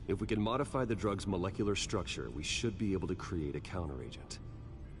 If we can modify the drug's molecular structure, we should be able to create a counteragent.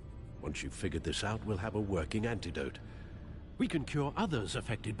 Once you've figured this out, we'll have a working antidote. We can cure others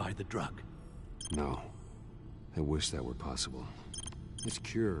affected by the drug. No. I wish that were possible. This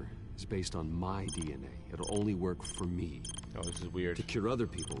cure is based on my DNA. It'll only work for me. Oh, this is weird. To cure other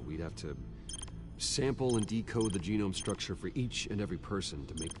people, we'd have to sample and decode the genome structure for each and every person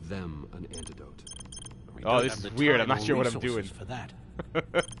to make them an antidote. Oh, this is weird. I'm not sure what I'm doing. For that.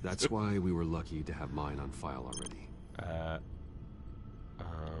 That's why we were lucky to have mine on file already.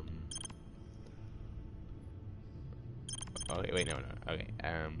 Okay, wait, no. Okay,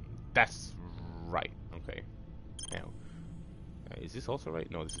 that's right. Okay. Now, is this also right?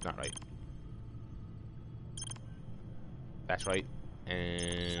 No, this is not right. That's right.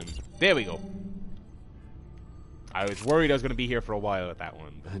 And there we go. I was worried I was going to be here for a while at that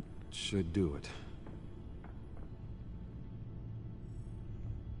one. That should do it.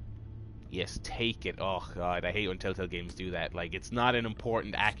 Yes, take it. Oh god, I hate when Telltale games do that. Like, it's not an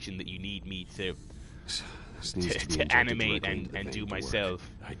important action that you need me to animate and do myself.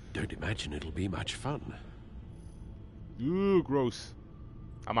 I don't imagine it'll be much fun. Ooh, gross.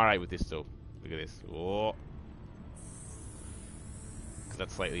 I'm alright with this though. Look at this. Oh.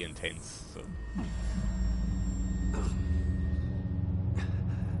 That's slightly intense, so.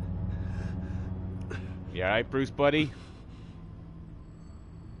 You alright, Bruce, buddy?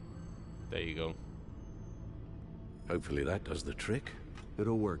 There you go. Hopefully that does the trick.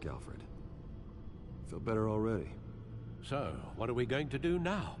 It'll work, Alfred. Feel better already. So, what are we going to do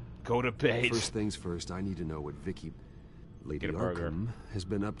now? Go to bed. First things first, I need to know what Lady Arkham has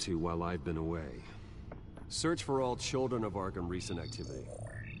been up to while I've been away. Search for all children of Arkham recent activity.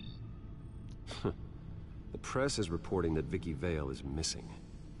 The press is reporting that Vicky Vale is missing.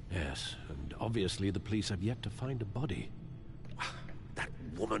 Yes, and obviously the police have yet to find a body. That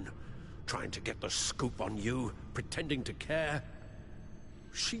woman, trying to get the scoop on you, pretending to care.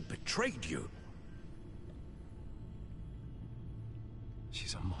 She betrayed you.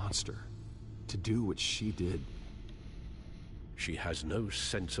 She's a monster. To do what she did. She has no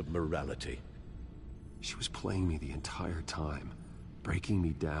sense of morality. She was playing me the entire time, breaking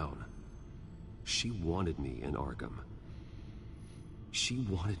me down. She wanted me in Arkham. She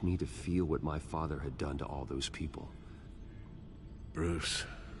wanted me to feel what my father had done to all those people. Bruce.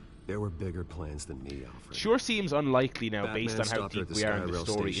 There were bigger plans than me, Alfred. Sure seems unlikely now, Batman based on how deep we are in the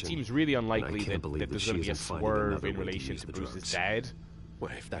story. It seems really unlikely that there's going to be a swerve in relation to Bruce's dad.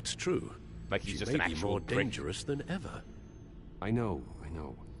 Well, if that's true, like he's just may an be actual more prick. dangerous than ever. I know.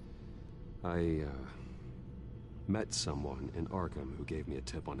 I met someone in Arkham who gave me a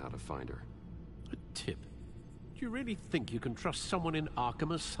tip on how to find her. A tip? Do you really think you can trust someone in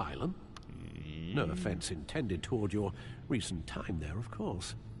Arkham Asylum? No offense intended toward your recent time there, of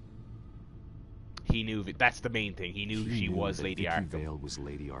course. He knew that's the main thing. He knew she was Lady Arkham. Vicky Vale was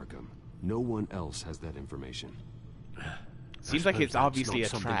Lady Arkham. No one else has that information. Seems like it's obviously a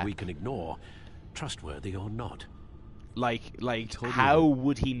something trap. we can ignore, trustworthy or not. Like, how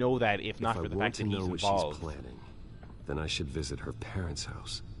would he know that if not for the fact that he's what involved? She's planning, then I should visit her parents'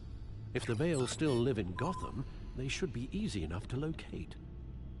 house. If the Vale still live in Gotham, they should be easy enough to locate.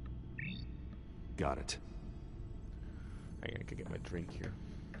 Got it. I can get my drink here.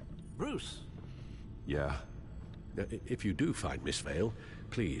 Bruce. Yeah? If you do find Miss Vale,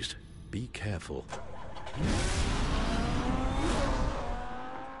 please, be careful.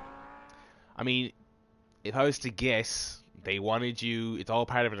 I mean, if I was to guess, they wanted you, it's all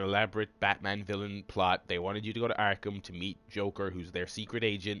part of an elaborate Batman villain plot. They wanted you to go to Arkham to meet Joker, who's their secret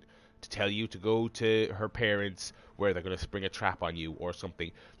agent, to tell you to go to her parents where they're going to spring a trap on you or something.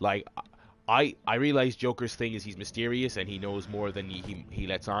 Like, I realize Joker's thing is he's mysterious and he knows more than he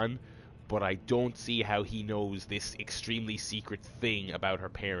lets on, but I don't see how he knows this extremely secret thing about her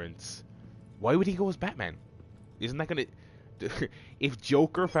parents. Why would he go as Batman? Isn't that going to... If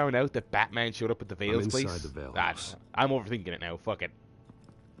Joker found out that Batman showed up at the Vale's place... inside the Vale house. I'm overthinking it now. Fuck it.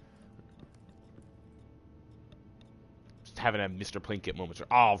 Just having a Mr. Plinkett moment.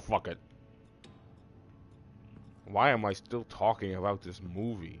 Oh, fuck it. Why am I still talking about this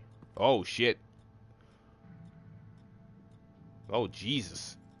movie? Oh, shit. Oh,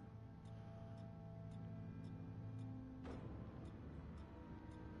 Jesus.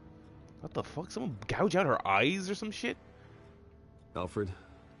 What the fuck? Someone gouge out her eyes or some shit? Alfred,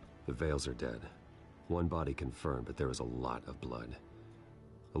 the Vales are dead. One body confirmed, but there is a lot of blood.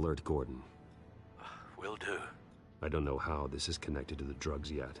 Alert Gordon. Will do. I don't know how this is connected to the drugs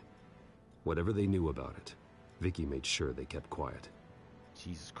yet. Whatever they knew about it, Vicky made sure they kept quiet.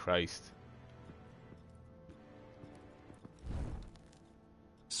 Jesus Christ.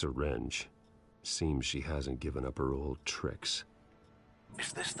 Syringe. Seems she hasn't given up her old tricks.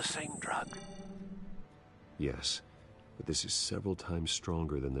 Is this the same drug? Yes, but this is several times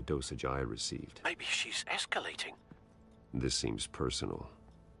stronger than the dosage I received. Maybe she's escalating. This seems personal.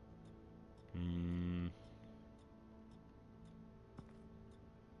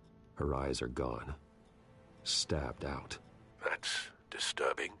 Her eyes are gone. Stabbed out. That's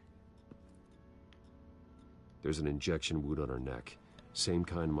disturbing. There's an injection wound on her neck. Same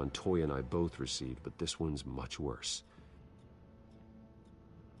kind Montoya and I both received, but this one's much worse.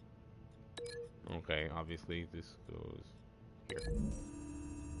 Okay, obviously this goes here.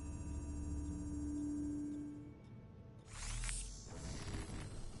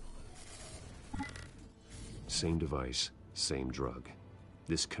 Same device, same drug.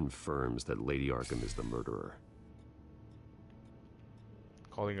 This confirms that Lady Arkham is the murderer.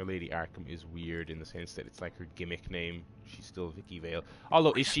 Calling her Lady Arkham is weird in the sense that it's like her gimmick name. She's still Vicky Vale.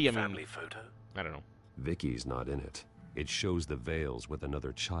 Although, is she, I mean... Family photo? I don't know. Vicky's not in it. It shows the Vales with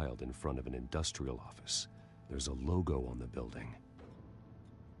another child in front of an industrial office. There's a logo on the building.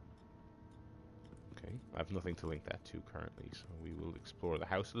 Okay, I have nothing to link that to currently, so we will explore the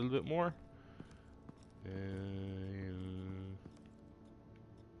house a little bit more. What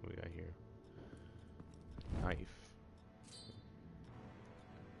do we got here? Knife.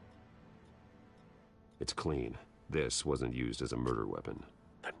 It's clean. This wasn't used as a murder weapon.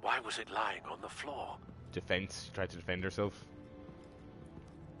 Then why was it lying on the floor? Defense. She tried to defend herself.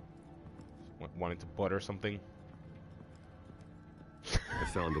 Wanted to butt or something. I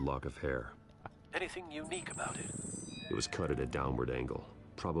found a lock of hair. Anything unique about it? It was cut at a downward angle.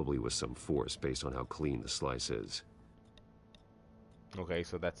 Probably with some force based on how clean the slice is. Okay,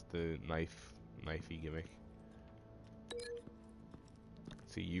 so that's the knifey gimmick.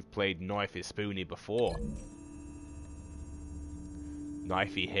 See, you've played Knifey Spoony before.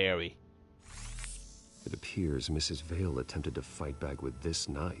 Knifey Hairy. It appears Mrs. Vale attempted to fight back with this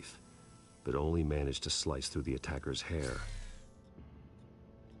knife, but only managed to slice through the attacker's hair.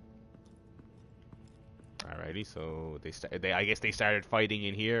 Alrighty, so they I guess they started fighting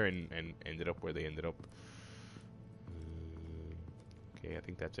in here and ended up where they ended up. Okay, I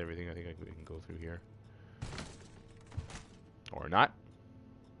think that's everything. I think we can go through here. Or not.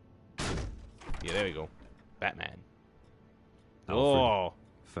 Yeah, there we go. Batman. Alfred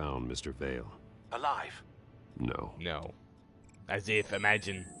found Mr. Vale. Alive? No. No. As if,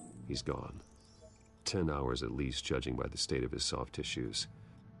 imagine. He's gone. 10 hours at least, judging by the state of his soft tissues.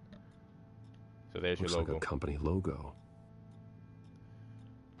 So there's Looks your logo. like a company logo.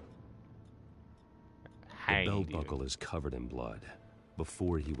 Hanged, the belt even. buckle is covered in blood.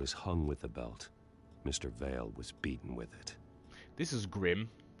 Before he was hung with the belt, Mr. Vale was beaten with it. This is grim.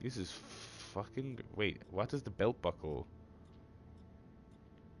 This is fucking... Wait, what does the belt buckle...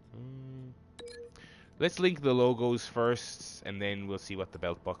 Let's link the logos first, and then we'll see what the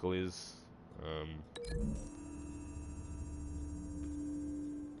belt buckle is.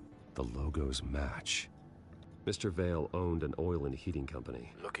 The logos match. Mr. Vale owned an oil and heating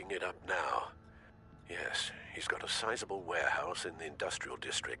company. Looking it up now. Yes, he's got a sizable warehouse in the industrial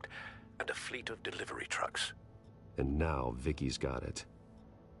district and a fleet of delivery trucks. And now Vicky's got it.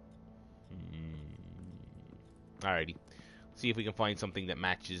 Alrighty. See if we can find something that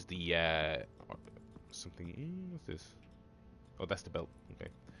matches the, something... what's this? Oh, that's the belt. Okay.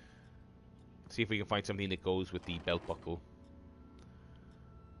 See if we can find something that goes with the belt buckle.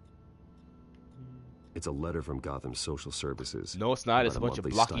 It's a letter from Gotham Social Services. No, it's not. It's a about bunch of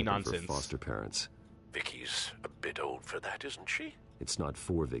monthly blocky stipend for nonsense. foster parents. Vicky's a bit old for that, isn't she? It's not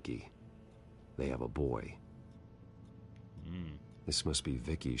for Vicky. They have a boy. This must be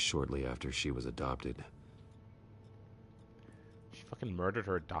Vicky shortly after she was adopted. She fucking murdered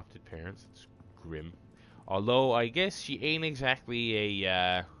her adopted parents. It's grim. Although I guess she ain't exactly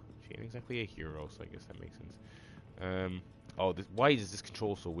a hero, so I guess that makes sense. Why is this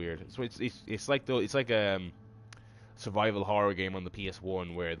control so weird? So it's like a survival horror game on the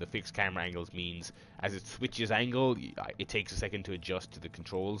PS1 where the fixed camera angles means as it switches angle, it takes a second to adjust to the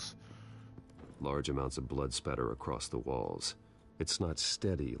controls. Large amounts of blood spatter across the walls. It's not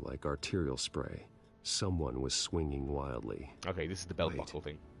steady like arterial spray. Someone was swinging wildly. Okay, this is the belt buckle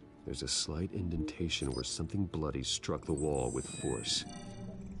thing. There's a slight indentation where something bloody struck the wall with force.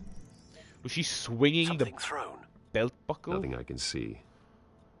 Was she swinging the belt buckle? Nothing I can see.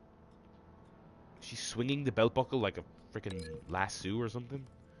 She's swinging the belt buckle like a freaking lasso or something?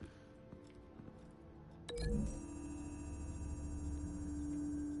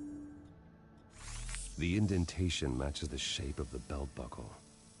 The indentation matches the shape of the belt buckle.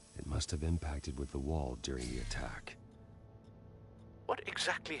 It must have impacted with the wall during the attack. What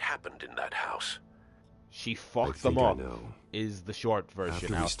exactly happened in that house? She fucked them up, is the short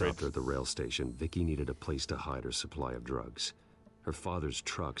version. After we stopped her at the rail station, Vicky needed a place to hide her supply of drugs. Her father's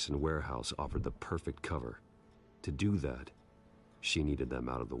trucks and warehouse offered the perfect cover. To do that, she needed them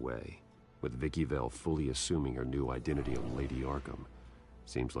out of the way. With Vicky Vale fully assuming her new identity of Lady Arkham,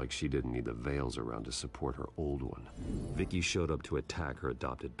 seems like she didn't need the Vales around to support her old one. Vicky showed up to attack her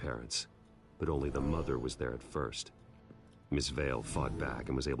adopted parents, but only the mother was there at first. Miss Vale fought back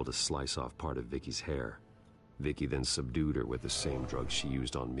and was able to slice off part of Vicky's hair. Vicky then subdued her with the same drug she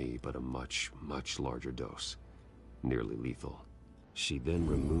used on me, but a much, much larger dose. Nearly lethal. She then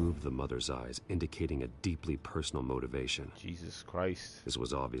removed the mother's eyes, indicating a deeply personal motivation. Jesus Christ. This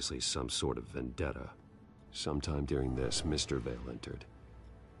was obviously some sort of vendetta. Sometime during this, Mr. Vale entered.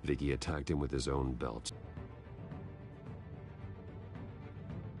 Vicky attacked him with his own belt.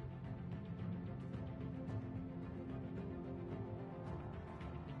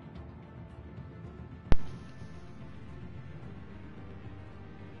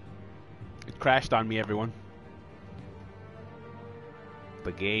 It crashed on me, everyone.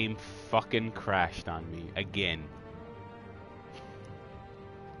 The game fucking crashed on me again.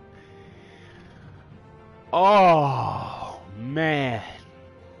 Oh, man.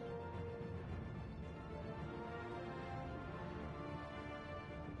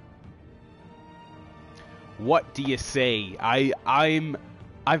 What do you say? I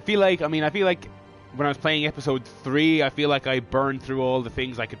feel like when I was playing episode 3, I feel like I burned through all the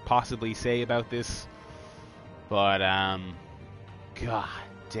things I could possibly say about this. But god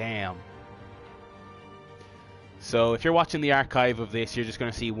damn. So if you're watching the archive of this, you're just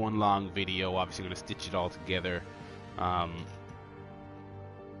going to see one long video. Obviously, I'm going to stitch it all together. But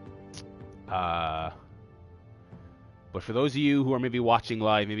for those of you who are maybe watching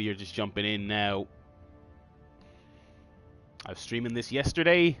live, maybe you're just jumping in now. I was streaming this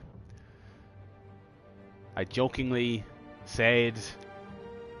yesterday. I jokingly said,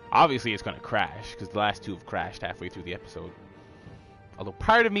 obviously it's going to crash, because the last two have crashed halfway through the episode. Although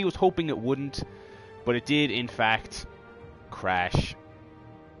part of me was hoping it wouldn't, but it did, in fact, crash.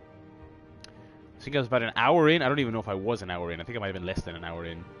 I think I was about an hour in. I don't even know if I was an hour in. I think I might have been less than an hour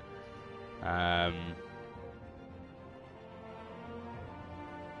in. I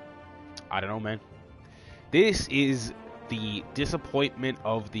don't know, man. This is the disappointment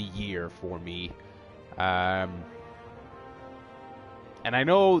of the year for me. And I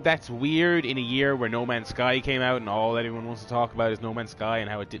know that's weird in a year where No Man's Sky came out and all anyone wants to talk about is No Man's Sky and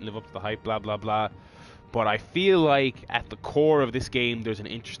how it didn't live up to the hype, blah, blah, blah. But I feel like at the core of this game there's an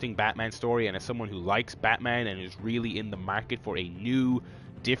interesting Batman story, and as someone who likes Batman and is really in the market for a new,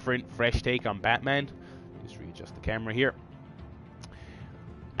 different, fresh take on Batman, just readjust the camera here.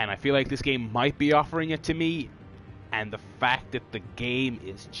 And I feel like this game might be offering it to me, and the fact that the game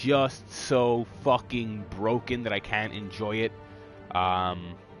is just so fucking broken that I can't enjoy it, that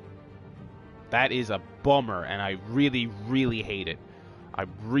is a bummer, and I really, really hate it. I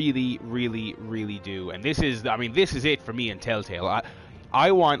really, really, really do. And this is it for me in Telltale.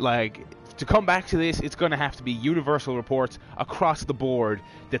 I want, like, to come back to this, it's going to have to be universal reports across the board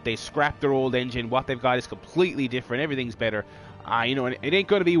that they scrapped their old engine, what they've got is completely different, everything's better. And it ain't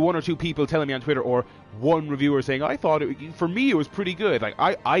going to be one or two people telling me on Twitter or one reviewer saying, I thought for me it was pretty good. Like,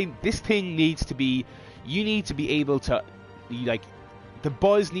 this thing needs to be, you need to be able to, like, the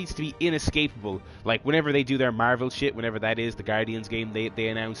buzz needs to be inescapable. Like, whenever they do their Marvel shit, whenever that is, the Guardians game they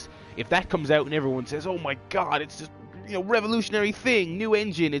announced, if that comes out and everyone says, oh my god, it's just, you know, revolutionary thing, new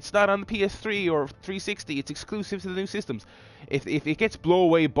engine, it's not on the PS3 or 360, it's exclusive to the new systems. If it gets blow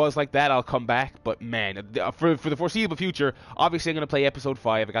away buzz like that, I'll come back. But man, for the foreseeable future, obviously I'm going to play episode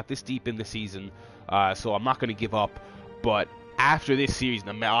 5. I got this deep in the season, so I'm not going to give up. But after this series,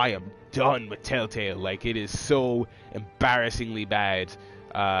 I am done with Telltale. Like, it is so embarrassingly bad.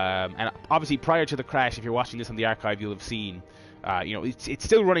 And obviously prior to the crash, if you're watching this on the archive, you'll have seen, you know, it's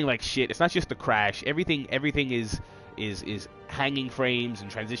still running like shit. It's not just the crash. Everything is hanging frames and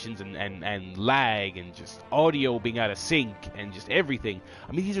transitions and lag and just audio being out of sync and just everything.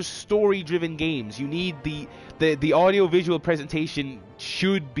 I mean, these are story-driven games. You need the audio-visual presentation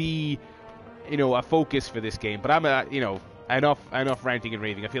should be, you know, a focus for this game. But I'm you know, enough ranting and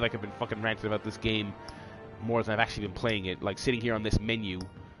raving. I feel like I've been fucking ranting about this game more than I've actually been playing it. Like, sitting here on this menu,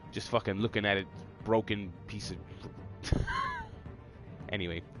 just fucking looking at it, broken piece of...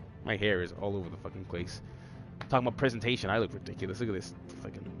 Anyway, my hair is all over the fucking place. Talking about presentation, I look ridiculous. Look at this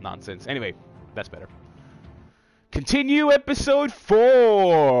fucking nonsense. Anyway, that's better. Continue episode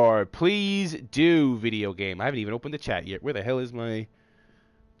 4. Please do, video game. I haven't even opened the chat yet. Where the hell is my...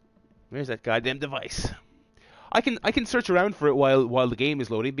 Where's that goddamn device? I can search around for it while the game is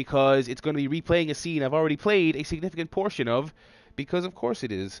loading, because it's going to be replaying a scene I've already played a significant portion of, because of course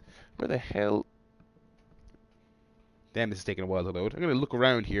it is. Where the hell... Damn, this is taking a while to load. I'm going to look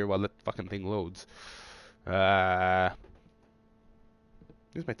around here while that fucking thing loads. Here's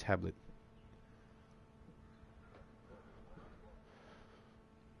my tablet.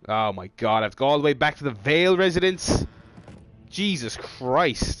 Oh my god, I have to go all the way back to the Vale residence. Jesus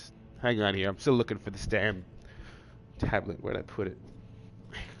Christ. Hang on here, I'm still looking for this damn tablet. Where'd I put it?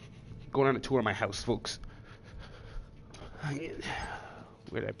 Going on a tour of my house, folks.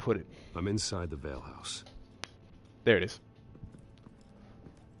 Where'd I put it? I'm inside the Vale house. There it is.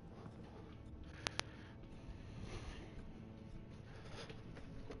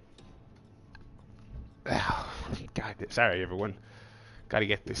 God, sorry everyone. Gotta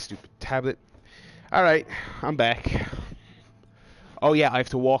get this stupid tablet. Alright, I'm back. Oh yeah, I have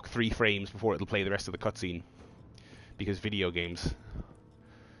to walk 3 frames before it'll play the rest of the cutscene. Because video games.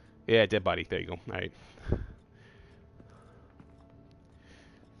 Yeah, dead body. There you go. Alright.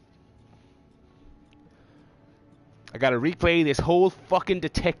 I gotta replay this whole fucking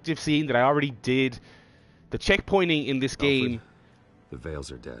detective scene that I already did. The checkpointing in this game... Alfred, the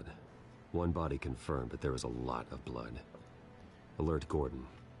Vales are dead. One body confirmed, but there was a lot of blood. Alert Gordon.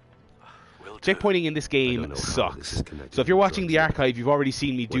 Checkpointing in this game sucks. So if you're watching the archive, you've already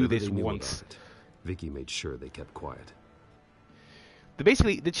seen me do this once. Vicky made sure they kept quiet.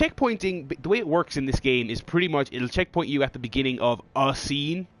 Basically, the checkpointing, the way it works in this game is pretty much, it'll checkpoint you at the beginning of a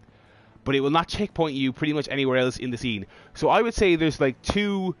scene, but it will not checkpoint you pretty much anywhere else in the scene. So I would say there's like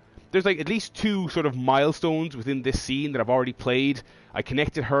at least 2 sort of milestones within this scene that I've already played. I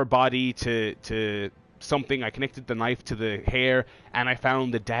connected her body to something, I connected the knife to the hair, and I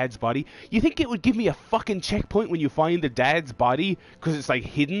found the dad's body. You think it would give me a fucking checkpoint when you find the dad's body? Because it's like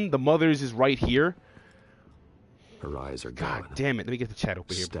hidden, the mother's is right here. Her eyes are gone. God damn it, let me get the chat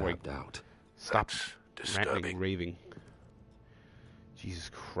open here before I out. Stop ranting and raving. Jesus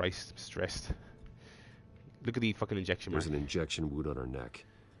Christ, I'm stressed. Look at the fucking injection mark. There's an injection wound on her neck.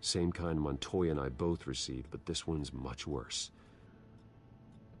 Same kind Montoya and I both received, but this one's much worse.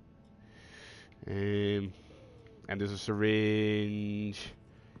 And there's a syringe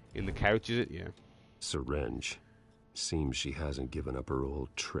in the couch, is it? Yeah. Syringe. Seems she hasn't given up her old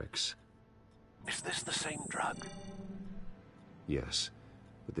tricks. Is this the same drug? Yes,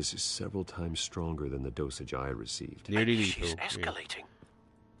 but this is several times stronger than the dosage I received. Nearly she's escalating.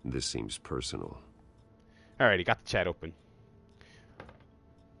 This seems personal. Alrighty, got the chat open.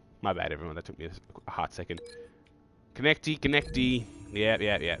 My bad, everyone. That took me a hot second. Connecty. Yeah.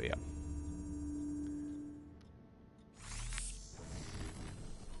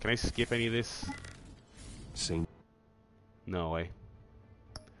 Can I skip any of this? Same No way.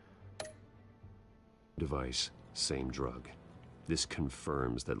 Device, same drug. This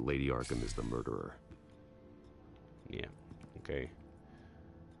confirms that Lady Arkham is the murderer. Yeah, okay.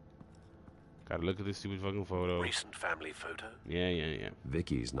 Gotta look at this stupid fucking photo. Recent family photo? Yeah.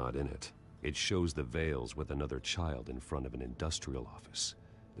 Vicky's not in it. It shows the Vales with another child in front of an industrial office.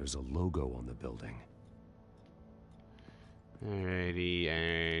 There's a logo on the building. Alrighty,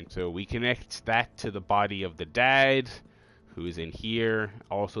 and so we connect that to the body of the dad, who is in here.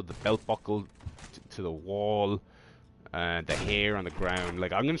 Also the belt buckle to the wall, the hair on the ground.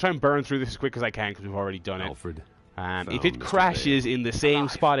 Like, I'm gonna try and burn through this as quick as I can because we've already done it. Alfred, If it crashes in the same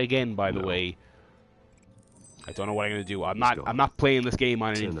spot again, by the way, I don't know what I'm gonna do. I'm not playing this game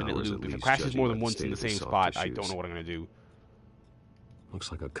on an infinite loop. If it crashes more than once in the same spot, I don't know what I'm gonna do.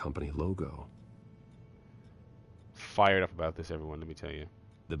 Looks like a company logo. Fired up about this, everyone, let me tell you.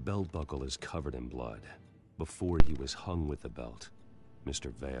 The belt buckle is covered in blood. Before he was hung with the belt,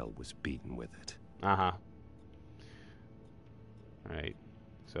 Mr. Vale was beaten with it. Uh-huh. Alright.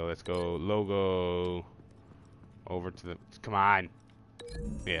 So let's go logo over to the... Come on.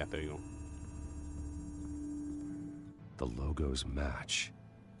 Yeah, there you go. The logos match.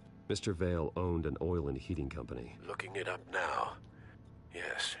 Mr. Vale owned an oil and heating company. Looking it up now.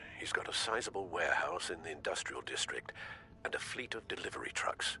 Yes, he's got a sizable warehouse in the industrial district and a fleet of delivery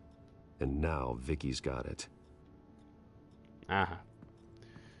trucks. And now Vicky's got it. Uh-huh.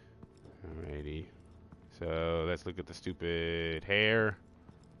 Alrighty. So let's look at the stupid hair.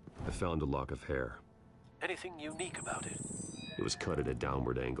 I found a lock of hair. Anything unique about it? It was cut at a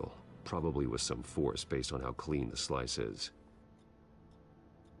downward angle, probably with some force based on how clean the slice is.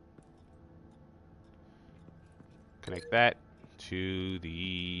 Connect that to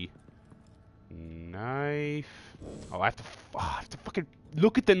the knife. Oh, I have to fucking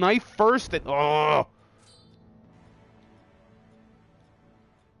look at the knife first. Then, oh.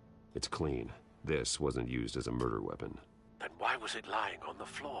 It's clean. This wasn't used as a murder weapon. Then why was it lying on the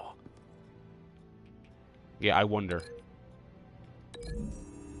floor? Yeah, I wonder.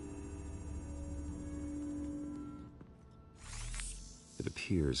 It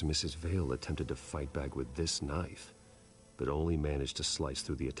appears Mrs. Vale attempted to fight back with this knife, but only managed to slice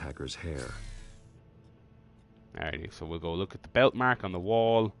through the attacker's hair. Alrighty, so we'll go look at the belt mark on the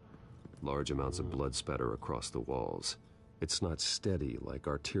wall. Large amounts of blood spatter across the walls. It's not steady like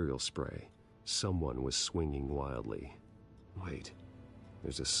arterial spray. Someone was swinging wildly. Wait,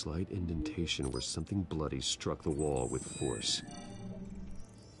 there's a slight indentation where something bloody struck the wall with force.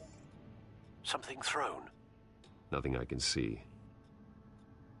 Something thrown? Nothing I can see.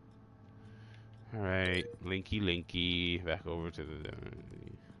 Alright, Linky, back over to the...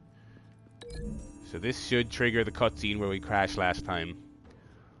 So this should trigger the cutscene where we crashed last time.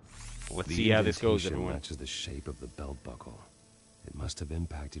 Let's see how this goes, everyone. Matches the shape of the belt buckle. It must have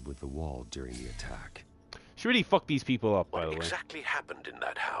impacted with the wall during the attack. Should really fuck these people up, by the way. What exactly happened in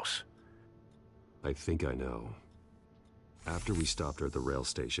that house? I think I know. After we stopped her at the rail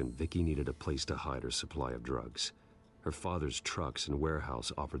station, Vicky needed a place to hide her supply of drugs. Her father's trucks and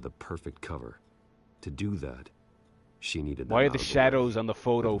warehouse offered the perfect cover. To do that, she needed them. Why are the shadows on the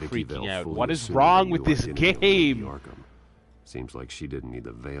photo freaking out? What is wrong with this game? Seems like she didn't need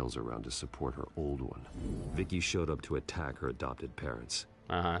the Vales around to support her old one. Vicky showed up to attack her adopted parents,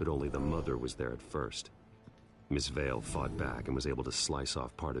 but only the mother was there at first. Miss Vale fought back and was able to slice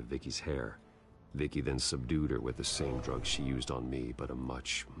off part of Vicky's hair. Vicky then subdued her with the same drug she used on me, but a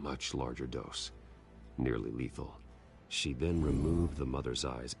much, much larger dose. Nearly lethal. She then removed the mother's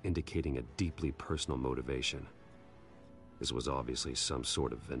eyes, indicating a deeply personal motivation. This was obviously some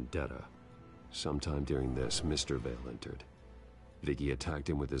sort of vendetta. Sometime during this, Mr. Vale entered. Vicky attacked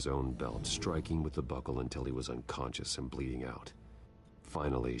him with his own belt, striking with the buckle until he was unconscious and bleeding out.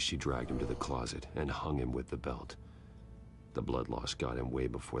 Finally, she dragged him to the closet and hung him with the belt. The blood loss got him way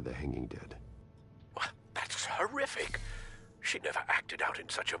before the hanging did. That's horrific. She never acted out in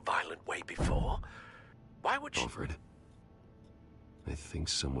such a violent way before. Why would she... Alfred, I think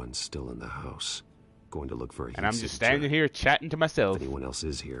someone's still in the house. Going to look for a heat And I'm just signature. standing here chatting to myself. If anyone else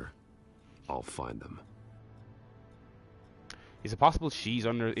is here, I'll find them. Is it possible she's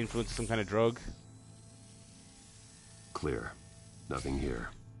under influence of some kind of drug? Clear. Nothing here.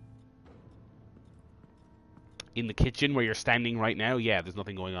 In the kitchen where you're standing right now? Yeah, there's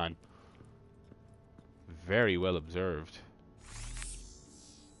nothing going on. Very well observed.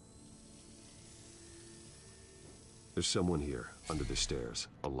 There's someone here, under the stairs,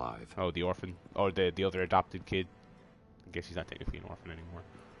 alive. Oh, the orphan. Or the other adopted kid. I guess he's not technically an orphan anymore.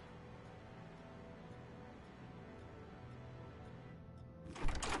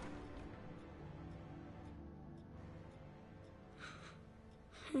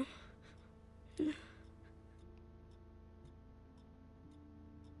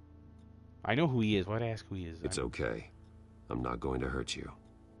 I know who he is. Why'd I ask who he is? It's okay. I'm not going to hurt you.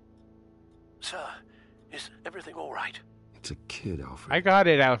 Sir, is everything all right? It's a kid, Alfred. I got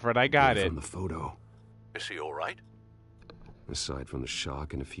it, Alfred. I got it. From the photo. Is he all right? Aside from the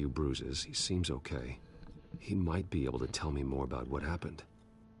shock and a few bruises, he seems okay. He might be able to tell me more about what happened.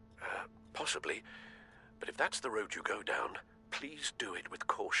 Possibly. But if that's the road you go down, please do it with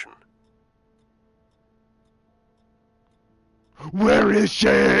caution. Where is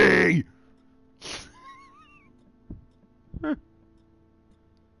she?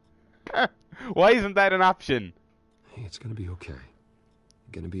 Why isn't that an option? Hey, it's gonna be okay.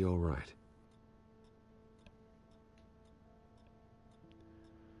 You're gonna be all right.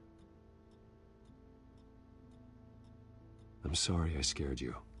 I'm sorry I scared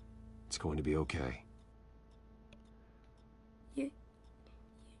you. It's going to be okay.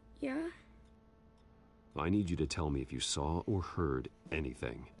 Yeah? I need you to tell me if you saw or heard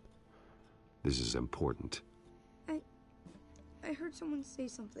anything. This is important. I heard someone say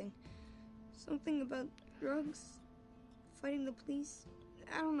something. Something about drugs, fighting the police.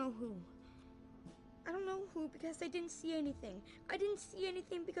 I don't know who. I don't know who because I didn't see anything. I didn't see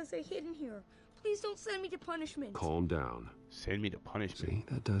anything because I hid in here. Please don't send me to punishment. Calm down. Send me to punishment. See,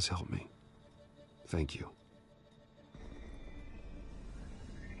 that does help me. Thank you.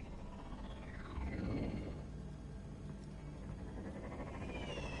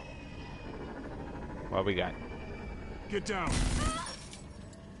 What we got? Get down.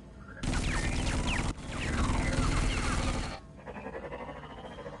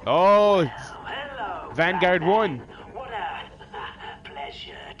 Oh, Hello, Vanguard 1. What a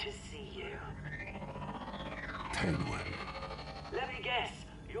pleasure to see you. Penguin. Let me guess,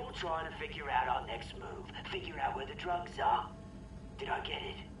 you're trying to figure out our next move. Figure out where the drugs are. Did I get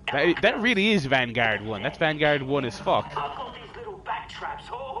it? That really is Vanguard 1. That's Vanguard 1 as fuck. I've got these little back traps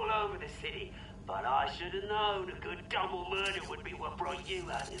all over the city, but I should have known a good double murder would be what brought you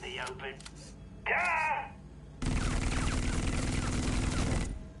out in the open. Gah!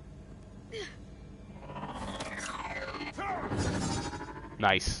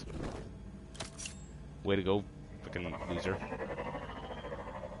 Nice. Way to go, fucking loser.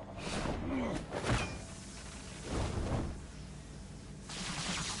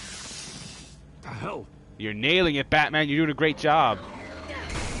 The hell? You're nailing it, Batman. You're doing a great job.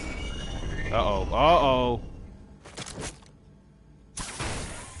 Uh-oh. Uh-oh.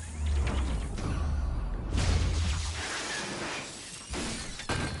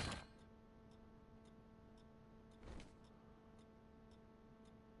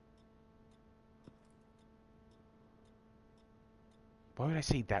 Why would I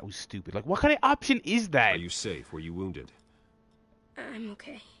say that was stupid? Like, what kind of option is that? Are you safe? Were you wounded? I'm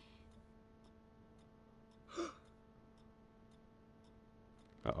okay.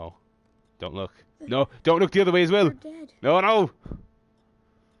 Uh-oh. Don't look. No, don't look the other way as well. They're dead. No, no.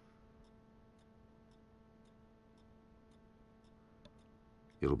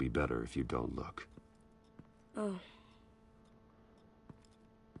 It'll be better if you don't look. Oh,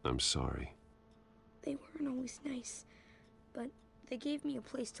 I'm sorry. they weren't always nice, but they gave me a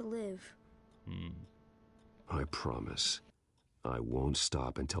place to live. I promise. I won't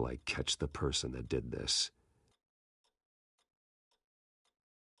stop until I catch the person that did this.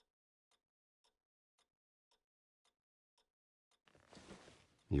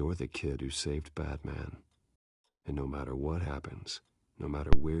 You're the kid who saved Batman. And no matter what happens, no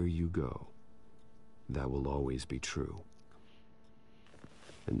matter where you go, that will always be true.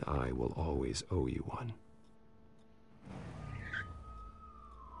 And I will always owe you one.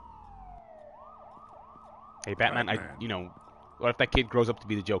 Hey, Batman, what if that kid grows up to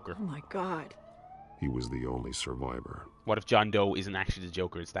be the Joker? Oh my god. He was the only survivor. What if John Doe isn't actually the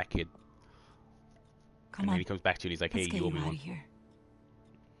Joker, it's that kid? Come and on. then he comes back to you and he's like, hey, Let's get you owe you me out one. of here.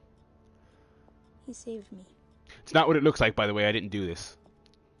 He saved me. It's not what it looks like, by the way. I didn't do this.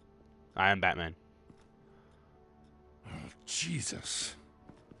 I am Batman. Oh, Jesus.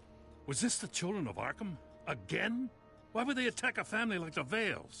 Was this the children of Arkham? Again? Why would they attack a family like the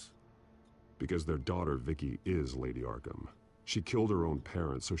Vales? Because their daughter, Vicky, is Lady Arkham. She killed her own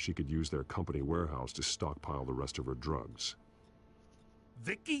parents so she could use their company warehouse to stockpile the rest of her drugs.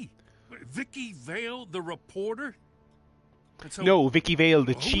 Vicky? Vicky Vale, the reporter? So, no, Vicky Vale,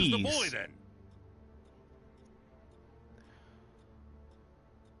 the who's cheese. the boy, then?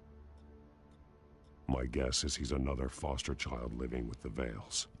 My guess is he's another foster child living with the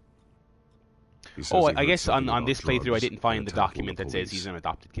Vales. Oh, I guess on this playthrough I didn't find the document that says he's an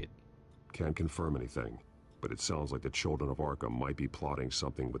adopted kid. Can't confirm anything, but it sounds like the children of Arkham might be plotting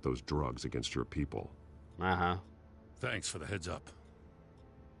something with those drugs against your people. Uh-huh. Thanks for the heads up.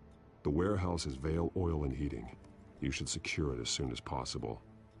 The warehouse is Vale Oil and Heating. You should secure it as soon as possible.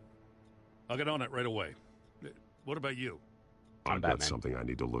 I'll get on it right away. What about you? I've got something I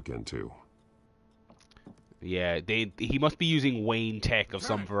need to look into. Yeah, he must be using Wayne tech of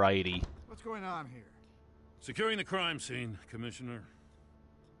some variety. What's going on here? Securing the crime scene, Commissioner.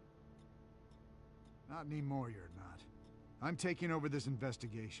 Not anymore, you're not. I'm taking over this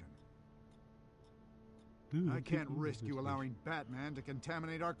investigation. I can't risk you allowing Batman to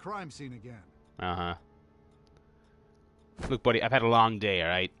contaminate our crime scene again. Uh-huh. Look, buddy, I've had a long day,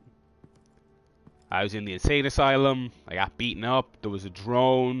 alright? I was in the insane asylum. I got beaten up. There was a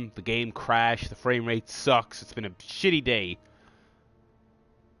drone. The game crashed. The frame rate sucks. It's been a shitty day.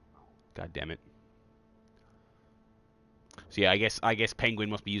 God damn it. So yeah, I guess Penguin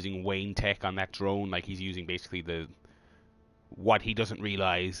must be using Wayne tech on that drone. Like, he's using basically what he doesn't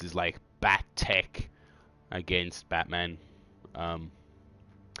realize is like Bat tech against Batman.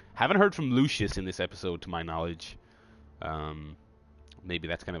 Haven't heard from Lucius in this episode, to my knowledge. Maybe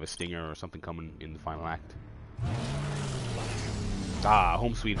that's kind of a stinger or something coming in the final act. Ah,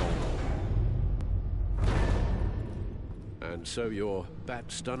 Home Sweet Home. And so your bat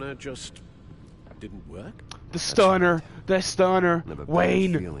stunner just didn't work? The stunner! The stunner!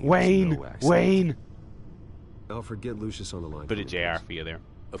 Wayne! Alfred, get Lucius on the line. Bit of JR for you there.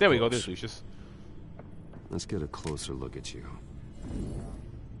 There we go, there's Lucius. Let's get a closer look at you.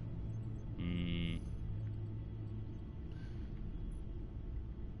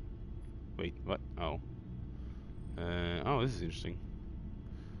 Wait, what? Oh. Oh, this is interesting.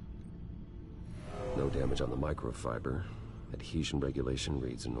 No damage on the microfiber. Adhesion regulation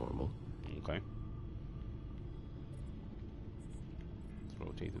reads normal. Okay. Let's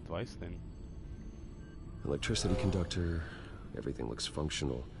rotate the device then. Electricity conductor. Everything looks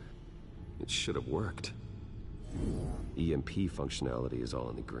functional. It should have worked. EMP functionality is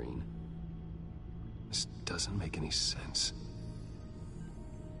all in the green. This doesn't make any sense.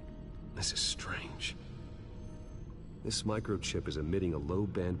 This is strange. This microchip is emitting a low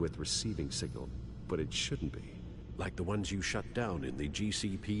bandwidth receiving signal, but it shouldn't be. Like the ones you shut down in the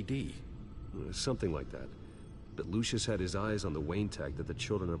GCPD? Something like that. But Lucius had his eyes on the Wayne tag that the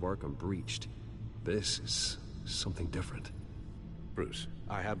Children of Arkham breached. This is something different. Bruce,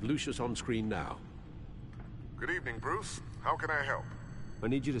 I have Lucius on screen now. Good evening, Bruce. How can I help? I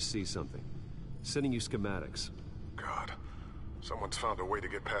need you to see something. Sending you schematics. God, someone's found a way to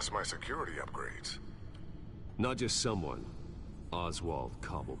get past my security upgrades. Not just someone. Oswald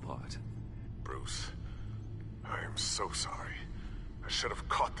Cobblepot. Bruce, I am so sorry. I should have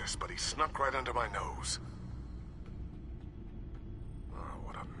caught this, but he snuck right under my nose. Oh,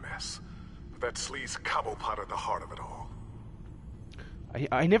 what a mess. But that sleaze Cobblepot at the heart of it all.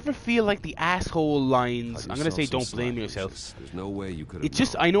 I never feel like the asshole lines. I'm gonna say don't blame yourself. There's no way you could have. It's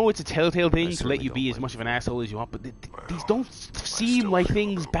just, I know it's a Telltale thing to let you be as much of an asshole as you want, but these don't seem like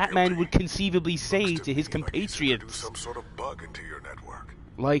things Batman would conceivably say to his compatriots. Some sort of bug into your network.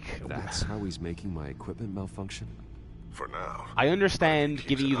 Like, that's how he's making my equipment malfunction? For now. I understand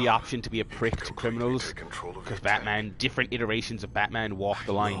giving you the option to be a prick to criminals, because Batman, different iterations of Batman walk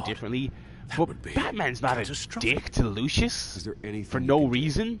the line differently. But Batman's not a dick to Lucius. Is there anything for no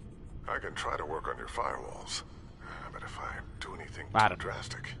reason? I can try to work on your firewalls, but if I do anything too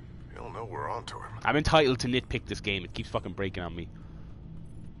drastic, you'll know we're onto him. I'm entitled to nitpick this game. It keeps fucking breaking on me.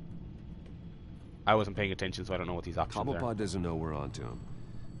 I wasn't paying attention, so I don't know what these options are. Cobblepot doesn't know we're onto him.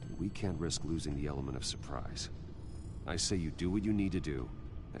 We can't risk losing the element of surprise. I say you do what you need to do,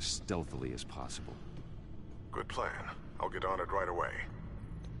 as stealthily as possible. Good plan. I'll get on it right away.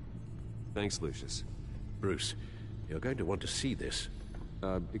 Thanks, Lucius. Bruce, you're going to want to see this.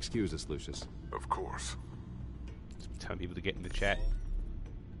 Excuse us, Lucius. Of course. Just telling people to get in the chat.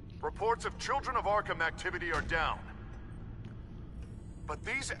 Reports of Children of Arkham activity are down. But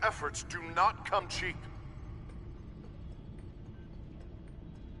these efforts do not come cheap.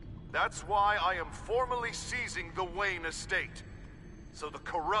 That's why I am formally seizing the Wayne estate, so the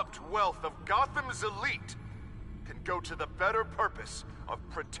corrupt wealth of Gotham's elite can go to the better purpose of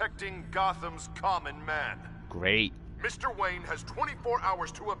protecting Gotham's common man. Great. Mr. Wayne has 24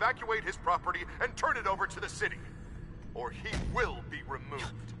 hours to evacuate his property and turn it over to the city, or he will be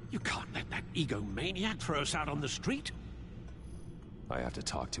removed. You can't let that egomaniac throw us out on the street. I have to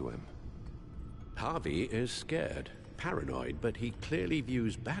talk to him. Harvey is scared, paranoid, but he clearly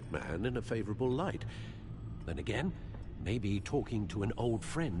views Batman in a favorable light. Then again, maybe talking to an old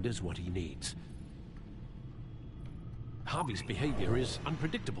friend is what he needs. Harvey's behavior is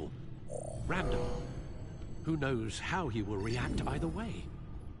unpredictable, random. Who knows how he will react either way?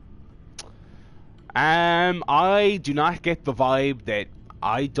 I do not get the vibe that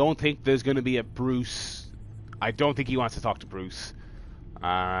I don't think there's going to be a Bruce. I don't think he wants to talk to Bruce.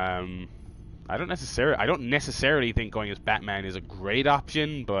 I don't necessarily think going as Batman is a great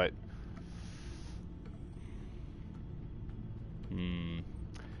option, but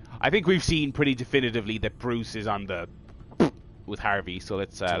I think we've seen pretty definitively that Bruce is on the with Harvey, so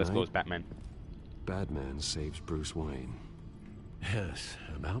let's go as Batman. Batman saves Bruce Wayne. Yes,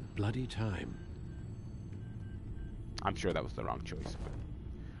 about bloody time. I'm sure that was the wrong choice, but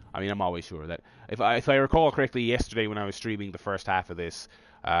I mean, I'm always sure that if I recall correctly, yesterday when I was streaming the first half of this,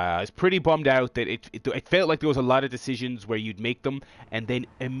 I was pretty bummed out that it felt like there was a lot of decisions where you'd make them, and then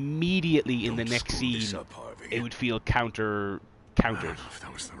immediately in the next scene, it would feel countered. I don't know if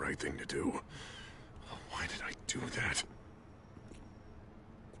that was the right thing to do. Why did I do that?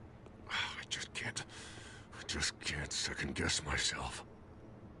 I just can't second guess myself.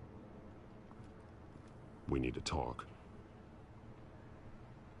 We need to talk.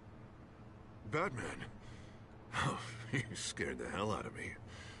 Batman. Oh, you scared the hell out of me.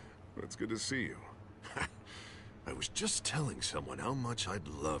 It's good to see you. I was just telling someone how much I'd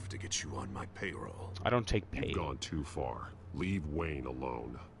love to get you on my payroll. I don't take pay. You've gone too far. Leave Wayne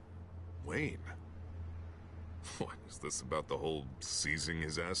alone. Wayne? What, is this about the whole seizing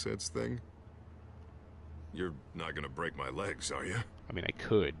his assets thing? You're not gonna break my legs, are you? I mean, I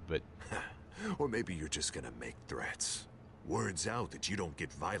could, but... Or maybe you're just gonna make threats. Words out that you don't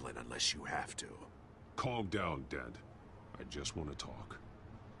get violent unless you have to. Calm down, Dent. I just want to talk.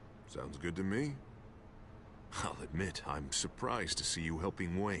 Sounds good to me. I'll admit, I'm surprised to see you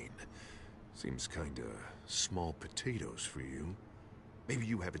helping Wayne. Seems kinda small potatoes for you. Maybe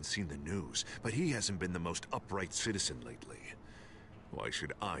you haven't seen the news, but he hasn't been the most upright citizen lately. Why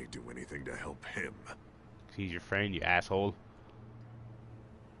should I do anything to help him? He's your friend, you asshole.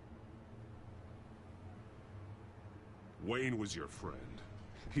 Wayne was your friend.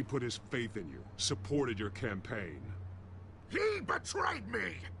 He put his faith in you, supported your campaign. He betrayed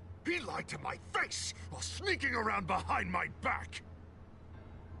me! He lied to my face while sneaking around behind my back!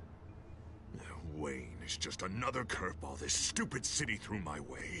 Wayne is just another curveball this stupid city threw my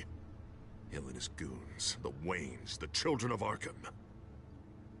way. Him and his goons, the Waynes, the children of Arkham.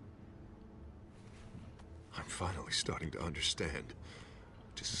 I'm finally starting to understand,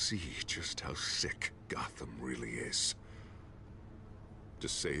 to see just how sick Gotham really is. To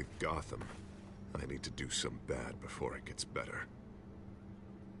save Gotham, I need to do some bad before it gets better.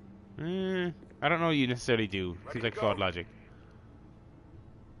 I don't know you necessarily do. Seems like flawed logic.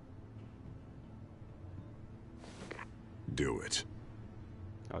 Do it.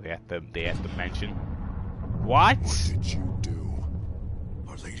 Oh, they at the mansion. What? What did you do?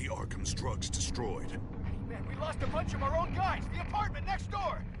 Are Lady Arkham's drugs destroyed? Man, we lost a bunch of our own guys. The apartment next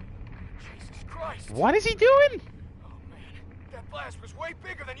door. Jesus Christ. What is he doing? Oh man, that blast was way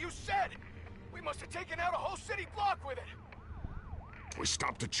bigger than you said. We must have taken out a whole city block with it. We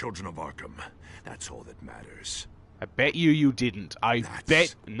stopped the children of Arkham. That's all that matters. I bet you didn't. I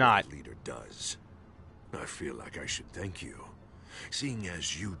bet not. What a leader does. I feel like I should thank you, seeing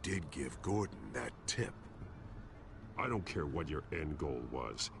as you did give Gordon that tip. I don't care what your end goal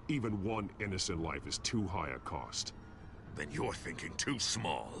was. Even one innocent life is too high a cost. Then you're thinking too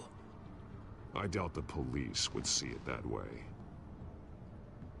small. I doubt the police would see it that way.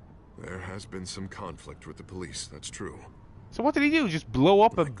 There has been some conflict with the police, that's true. So what did he do? Just blow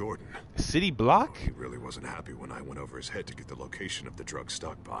up a Gordon. City block? He really wasn't happy when I went over his head to get the location of the drug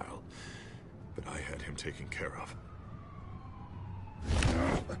stockpile. But I had him taken care of.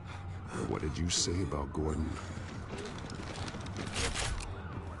 What did you say about Gordon?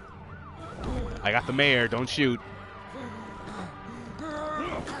 I got the mayor, don't shoot.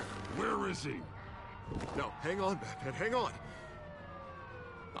 Where is he? No, hang on, Batman, hang on.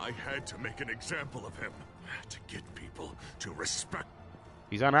 I had to make an example of him. To get people to respect.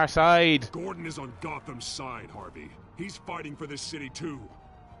 He's on our side. Gordon is on Gotham's side, Harvey. He's fighting for this city too.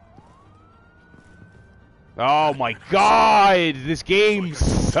 Oh my god! This game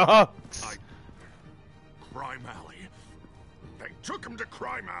sucks! Crime Alley. They took him to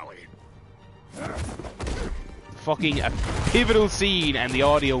Crime Alley. Fucking a pivotal scene and the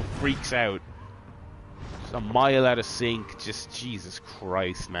audio freaks out. Just a mile out of sync. Just Jesus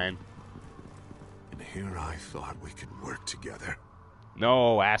Christ, man. And here I thought we could work together.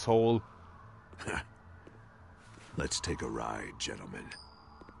 No, asshole. Let's take a ride, gentlemen.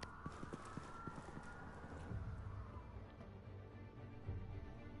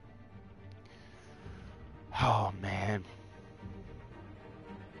 Oh, man.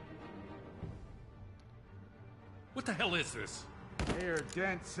 What the hell is this? Mayor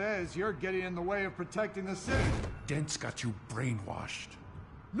Dent says you're getting in the way of protecting the city. Dent's got you brainwashed.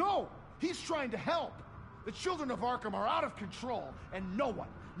 No! He's trying to help! The children of Arkham are out of control, and no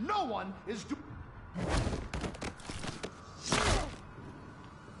one is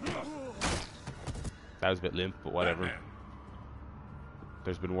That was a bit limp, but whatever. Batman.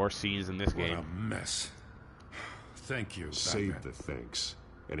 There's been worse scenes in this game. What a mess. Thank you, Save Batman. the thanks,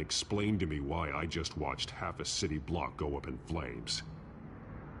 and explain to me why I just watched half a city block go up in flames.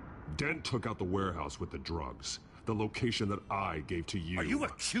 Dent took out the warehouse with the drugs, the location that I gave to you. Are you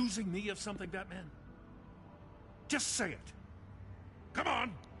accusing me of something, Batman? Just say it. Come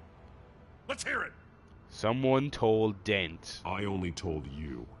on! Let's hear it! Someone told Dent. I only told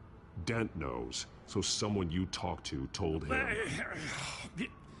you. Dent knows, so someone you talked to told him.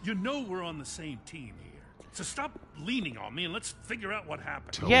 You know we're on the same team here. So stop leaning on me and let's figure out what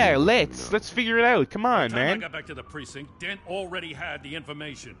happened. Yeah, let's figure it out. Come on, By the time man. I got back to the precinct, Dent already had the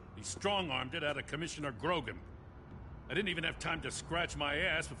information. He strong-armed it out of Commissioner Grogan. I didn't even have time to scratch my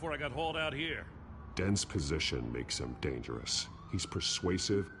ass before I got hauled out here. Dent's position makes him dangerous. He's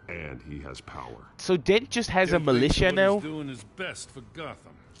persuasive and he has power. So Dent just has a militia now? He's doing his best for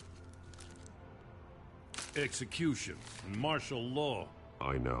Gotham. Execution and martial law.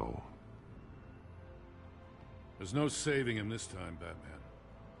 I know. There's no saving him this time, Batman.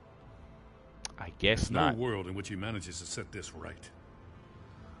 I guess There's not. no world in which he manages to set this right.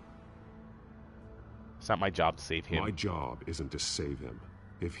 It's not my job to save him. My job isn't to save him.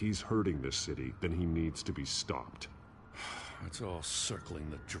 If he's hurting this city, then he needs to be stopped. It's all circling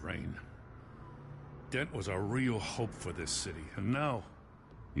the drain. Dent was a real hope for this city, and now...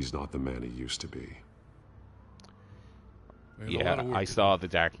 He's not the man he used to be. Yeah, I saw The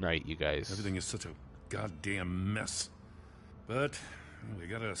Dark Knight, you guys. Everything is such a goddamn mess. But we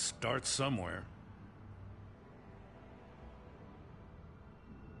gotta start somewhere.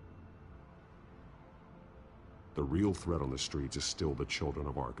 The real threat on the streets is still the children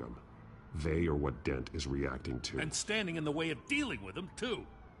of Arkham. They are what Dent is reacting to. And standing in the way of dealing with them, too.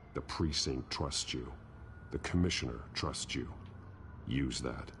 The precinct trusts you. The commissioner trusts you. Use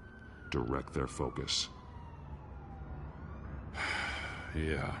that. Direct their focus.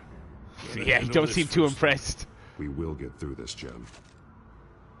 Yeah. Yeah, you don't seem too impressed. We will get through this, Jim.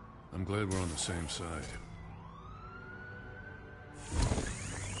 I'm glad we're on the same side.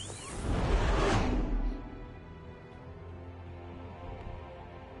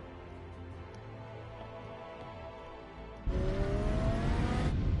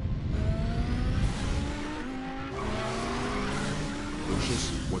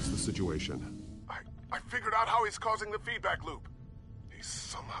 Lucius, what's the situation? I figured out how he's causing the feedback loop. He's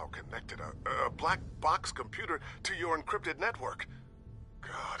somehow connected a black box computer to your encrypted network.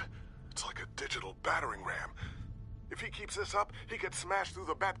 God, it's like a digital battering ram. If he keeps this up, he could smash through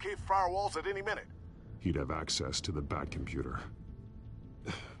the Batcave firewalls at any minute. He'd have access to the Bat computer.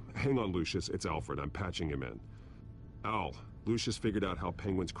 Hang on, Lucius. It's Alfred. I'm patching him in. Al, Lucius figured out how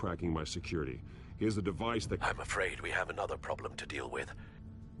Penguin's cracking my security. He has a device that... I'm afraid we have another problem to deal with.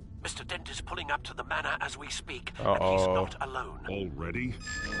 Mr. Dent is pulling up to the manor as we speak, and he's not alone. Already?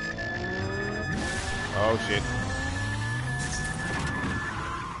 Oh, shit.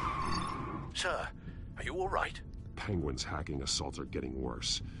 Sir, are you all right? Penguin's hacking assaults are getting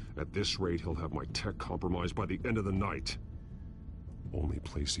worse. At this rate, he'll have my tech compromised by the end of the night. Only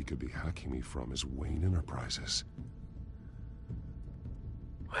place he could be hacking me from is Wayne Enterprises.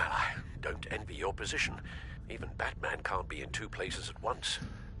 Well, I don't envy your position. Even Batman can't be in two places at once.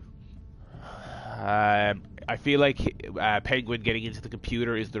 I feel like Penguin getting into the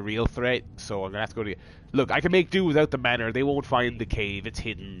computer is the real threat, so I'm gonna have to go to... Look, I can make do without the manor. They won't find the cave. It's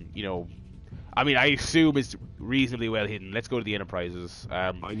hidden, you know. I mean, I assume it's reasonably well hidden. Let's go to the Enterprises.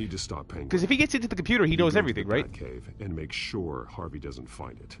 I need to stop Penguin. Because if he gets into the computer, he knows everything, right? Cave and make sure Harvey doesn't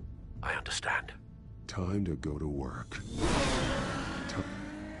find it. I understand. Time to go to work.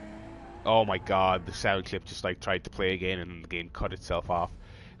 Oh my god, the sound clip just like tried to play again and the game cut itself off.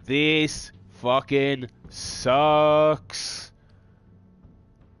 This fucking sucks.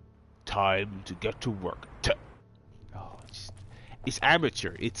 Time to get to work. Oh, it's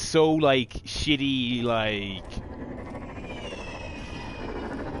amateur. It's so like shitty, like...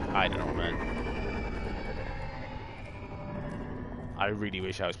 I don't know, man. I really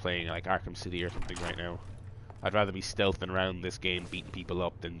wish I was playing like Arkham City or something right now. I'd rather be stealthing around this game, beating people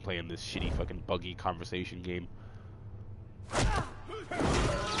up, than playing this shitty fucking buggy conversation game.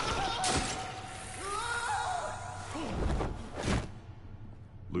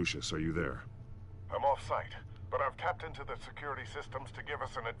 Lucius, are you there? I'm off-site, but I've tapped into the security systems to give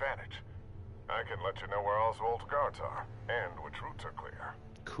us an advantage. I can let you know where Oswald's guards are, and which routes are clear.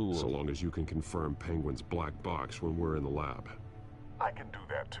 Cool. So long as you can confirm Penguin's black box when we're in the lab. I can do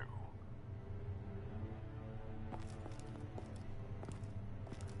that too.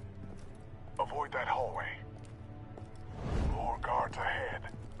 Avoid that hallway. More guards ahead.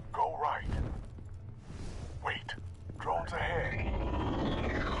 Go right. Wait. Drones ahead.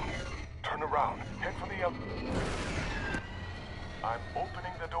 Turn around. Head for the other. I'm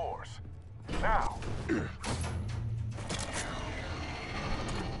opening the doors. Now.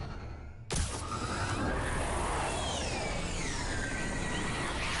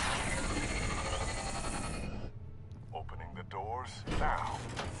 Opening the doors now.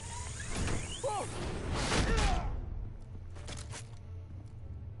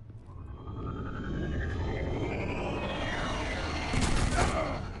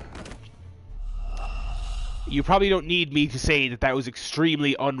 You probably don't need me to say that that was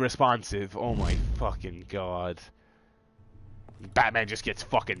extremely unresponsive. Oh my fucking god. Batman just gets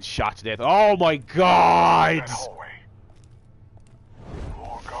fucking shot to death. Oh my god!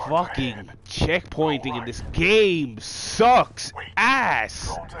 Fucking checkpointing in this game sucks ass!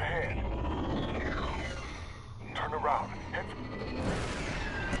 Turn around.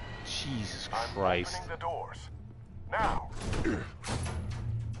 Jesus Christ. Opening the doors. Now.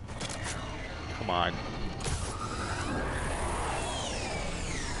 Come on.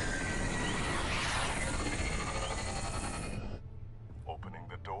 Opening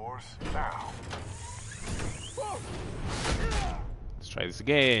the doors now. Let's try this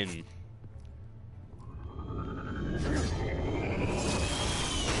again.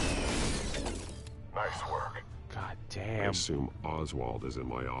 Nice work. God I damn. assume Oswald is in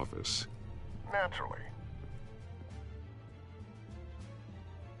my office. Naturally.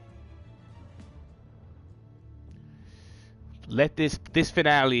 Let this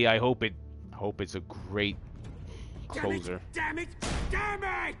finale, I hope it's a great closer. Damn it! Damn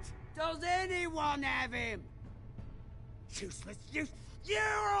it! Does anyone have him? Useless, you're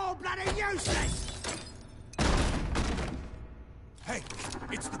all bloody useless! Hey,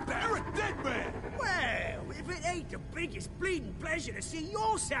 it's the Baron, dead man! Well, if it ain't the biggest bleeding pleasure to see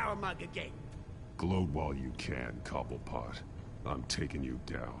your sour mug again. Gloat while you can, Cobblepot. I'm taking you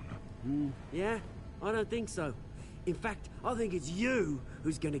down. Yeah? I don't think so. In fact, I think it's you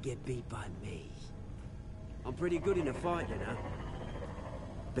who's gonna get beat by me. I'm pretty good in a fight, you know.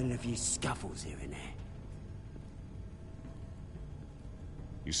 Been in a few scuffles here and there.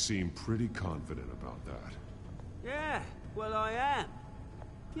 You seem pretty confident about that. Yeah, well I am.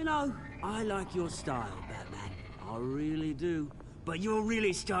 You know, I like your style, Batman. I really do. But you're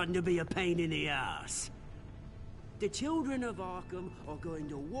really starting to be a pain in the ass. The children of Arkham are going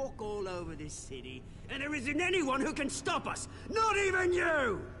to walk all over this city, and there isn't anyone who can stop us! Not even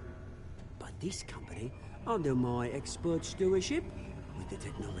you! But this company, under my expert stewardship, with the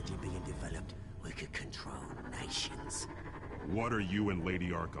technology being developed, we could control nations. What are you and Lady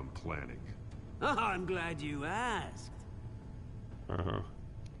Arkham planning? Oh, I'm glad you asked.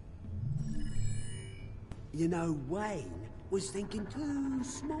 You know, Wayne was thinking too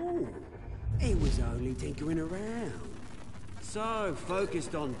small. He was only tinkering around. So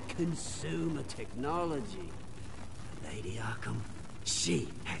focused on consumer technology. Lady Arkham, she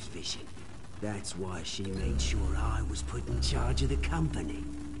has vision. That's why she made sure I was put in charge of the company.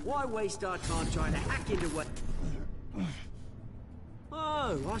 Why waste our time trying to hack into what...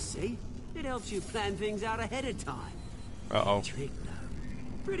 Oh, I see. It helps you plan things out ahead of time. Uh-oh. Trick, though.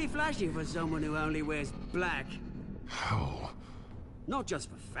 Pretty flashy for someone who only wears black. How? Not just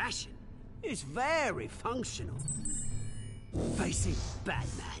for fashion. It's very functional. Face it,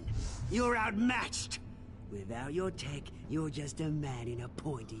 Batman. You're outmatched. Without your tech, you're just a man in a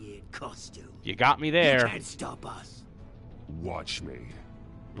pointy-eared costume. You got me there. You can't stop us. Watch me.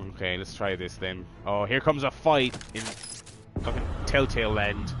 Okay, let's try this then. Oh, here comes a fight in fucking Telltale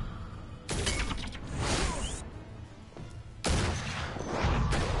Land.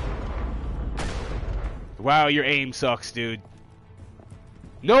 Wow, your aim sucks, dude.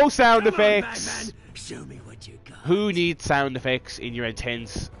 No sound effects! Batman. Show me what you got. Who needs sound effects in your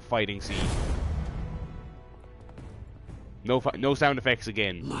intense fighting scene? No sound effects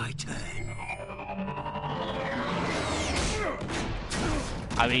again. My turn.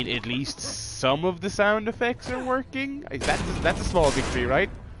 I mean, at least some of the sound effects are working. That's a small victory,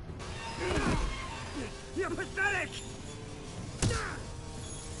 right? You're pathetic!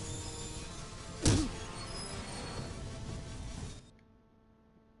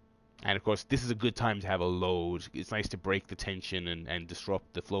 And of course, this is a good time to have a load. It's nice to break the tension and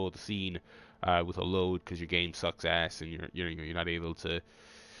disrupt the flow of the scene with a load, because your game sucks ass and you're not able to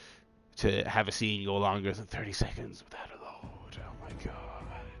have a scene go longer than 30 seconds without a load. Oh my god.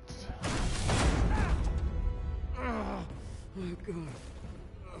 Oh god.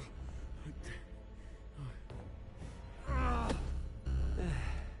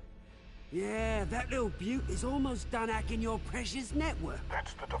 Yeah, that little beaut is almost done hacking your precious network.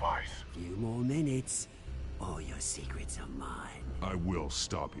 That's the device. Few more minutes, all your secrets are mine. I will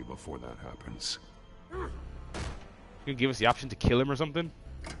stop you before that happens. You can give us the option to kill him or something?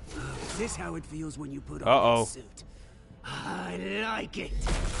 Is this how it feels when you put on a suit? I like it.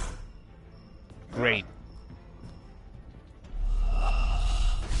 Great.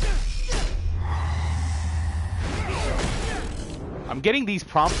 I'm getting these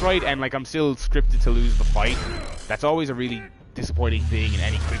prompts right, and like I'm still scripted to lose the fight. That's always a really disappointing thing in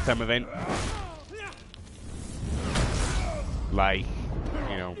any quick time event. Like,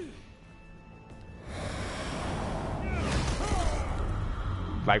 you know,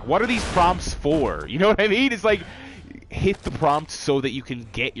 like what are these prompts for? You know what I mean? It's like hit the prompt so that you can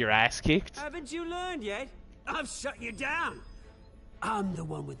get your ass kicked. Haven't you learned yet? I've shut you down. I'm the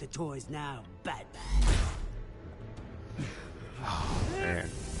one with the toys now, Batman. Oh, man.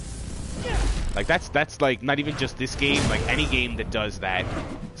 Like that's like not even just this game, like any game that does that.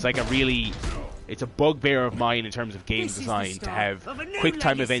 It's like it's a bugbear of mine in terms of game design to have quick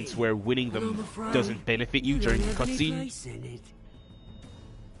time events where winning them doesn't benefit you during the cutscene.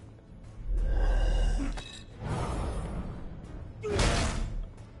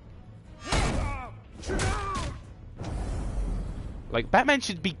 Like, Batman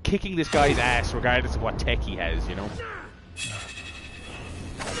should be kicking this guy's ass regardless of what tech he has, you know?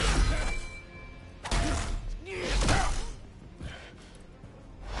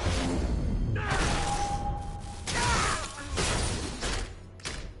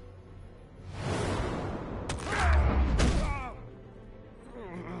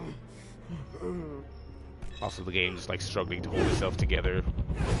 Also, the game's like struggling to hold itself together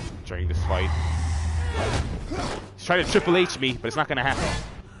during this fight. He's trying to Triple H me, but it's not going to happen.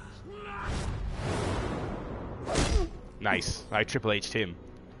 Nice. I Triple H'd him.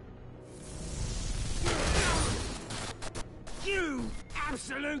 You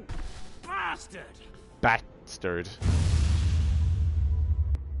absolute bastard! Bastard.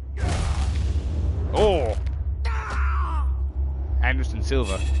 Oh! Anderson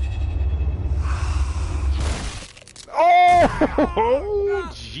Silva.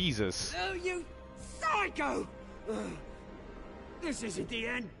 Oh! Jesus. Oh, you psycho! This isn't the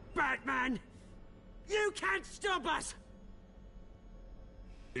end, Batman! You can't stop us!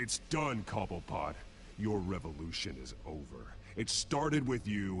 It's done, Cobblepot. Your revolution is over. It started with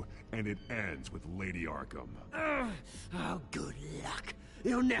you, and it ends with Lady Arkham. Oh, good luck.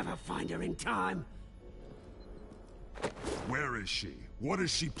 You'll never find her in time. Where is she? What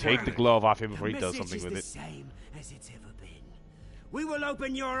is she planning? Take the glove off him before he does something with it. The same as it's ever been. We will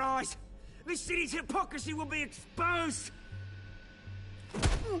open your eyes. The city's hypocrisy will be exposed.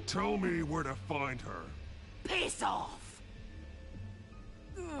 Tell me where to find her. Piss off.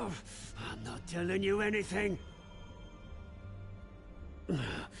 Ugh, I'm not telling you anything.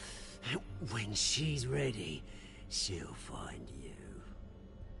 When she's ready, she'll find you.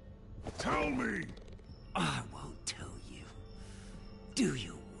 Tell me! I won't tell you. Do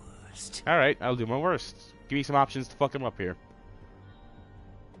your worst. Alright, I'll do my worst. Give me some options to fuck him up here.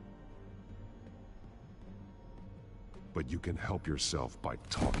 But you can help yourself by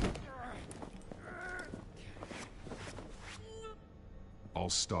talking. I'll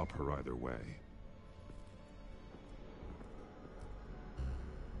stop her either way.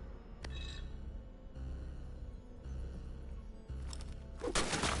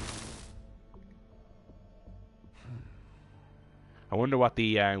 I wonder what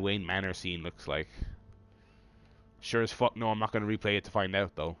the Wayne Manor scene looks like. Sure as fuck no, I'm not going to replay it to find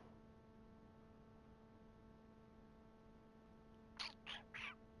out, though.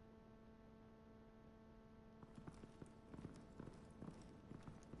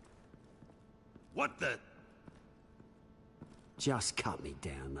 What the? Just cut me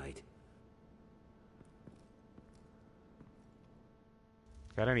down, mate.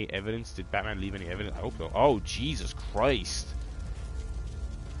 Got any evidence? Did Batman leave any evidence? I hope so. Oh, Jesus Christ.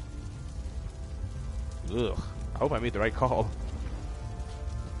 Ugh. I hope I made the right call.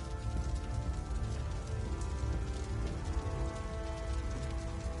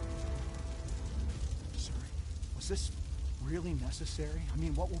 Sorry. Was this really necessary? I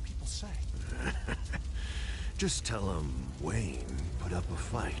mean, what will people say? Just tell them Wayne put up a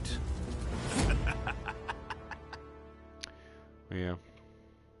fight. Yeah.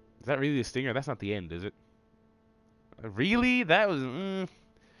 Is that really the stinger? That's not the end, is it? Really? That was...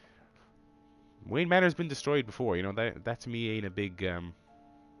 Wayne Manor's been destroyed before, you know, that to me ain't a big,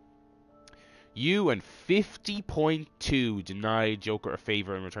 You and 50.2 denied Joker a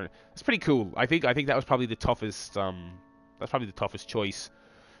favor in return. That's pretty cool. I think that was probably the toughest, that's probably the toughest choice,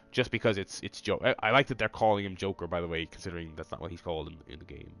 just because it's Joker. I like that they're calling him Joker, by the way, considering that's not what he's called in the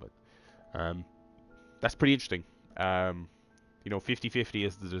game, but, that's pretty interesting. You know, 50-50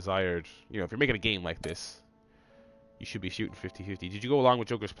 is the desired, you know, if you're making a game like this, you should be shooting 50-50. Did you go along with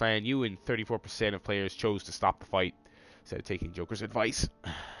Joker's plan? You and 34% of players chose to stop the fight instead of taking Joker's advice.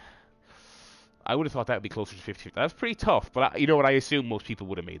 I would have thought that would be closer to 50-50. That's pretty tough, but you know what? I assume most people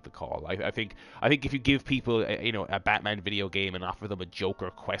would have made the call. I think if you give people a Batman video game and offer them a Joker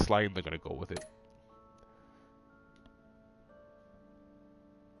quest line, they're gonna go with it.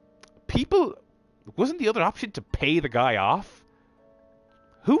 People, wasn't the other option to pay the guy off?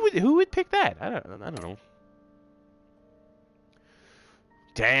 Who would pick that? I don't know.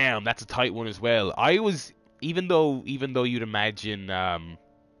 Damn, that's a tight one as well. I was even though you'd imagine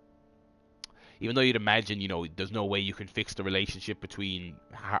there's no way you can fix the relationship between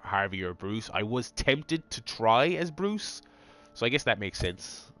Harvey or Bruce, I was tempted to try as Bruce, so I guess that makes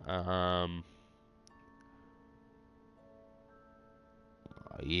sense.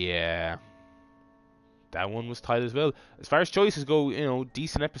 Yeah, that one was tight as well. As far as choices go,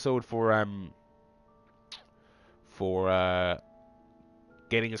 decent episode for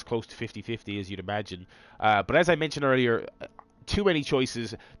getting as close to 50-50 as you'd imagine. But as I mentioned earlier, too many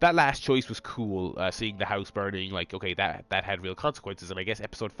choices. That last choice was cool, seeing the house burning, like, okay, that had real consequences, and I guess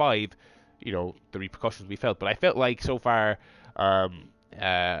episode 5, the repercussions we felt. But I felt like so far, other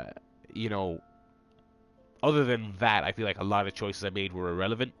than that, I feel like a lot of choices I made were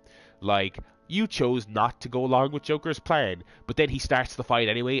irrelevant. Like, you chose not to go along with Joker's plan, but then he starts the fight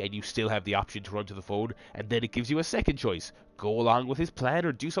anyway, and you still have the option to run to the phone, and then it gives you a second choice. Go along with his plan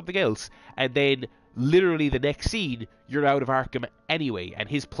or do something else. And then, literally the next scene, you're out of Arkham anyway, and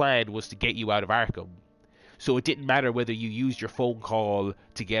his plan was to get you out of Arkham. So it didn't matter whether you used your phone call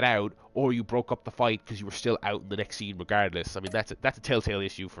to get out, or you broke up the fight because you were still out in the next scene regardless. I mean, that's a Telltale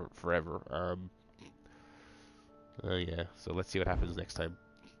issue for forever. Yeah, so let's see what happens next time.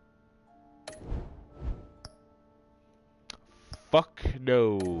 Fuck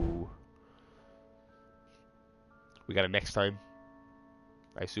no. We got a next time?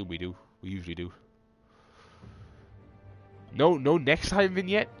 I assume we do. We usually do. No next time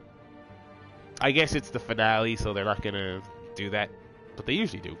vignette? I guess it's the finale, so they're not gonna do that. But they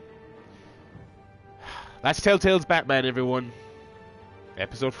usually do. That's Telltale's Batman, everyone.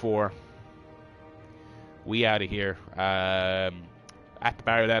 Episode 4. We out of here. At the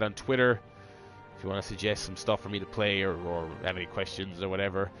Barrelad on Twitter. If you want to suggest some stuff for me to play or have any questions or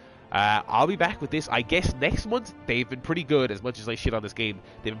whatever. I'll be back with this, I guess, next month. They've been pretty good, as much as I shit on this game.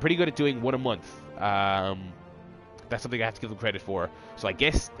 They've been pretty good at doing one a month. That's something I have to give them credit for. So I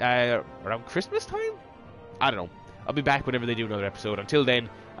guess around Christmas time? I don't know. I'll be back whenever they do another episode. Until then,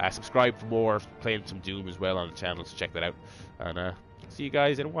 subscribe for more. Playing some Doom as well on the channel, so check that out. And see you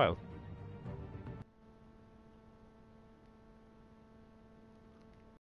guys in a while.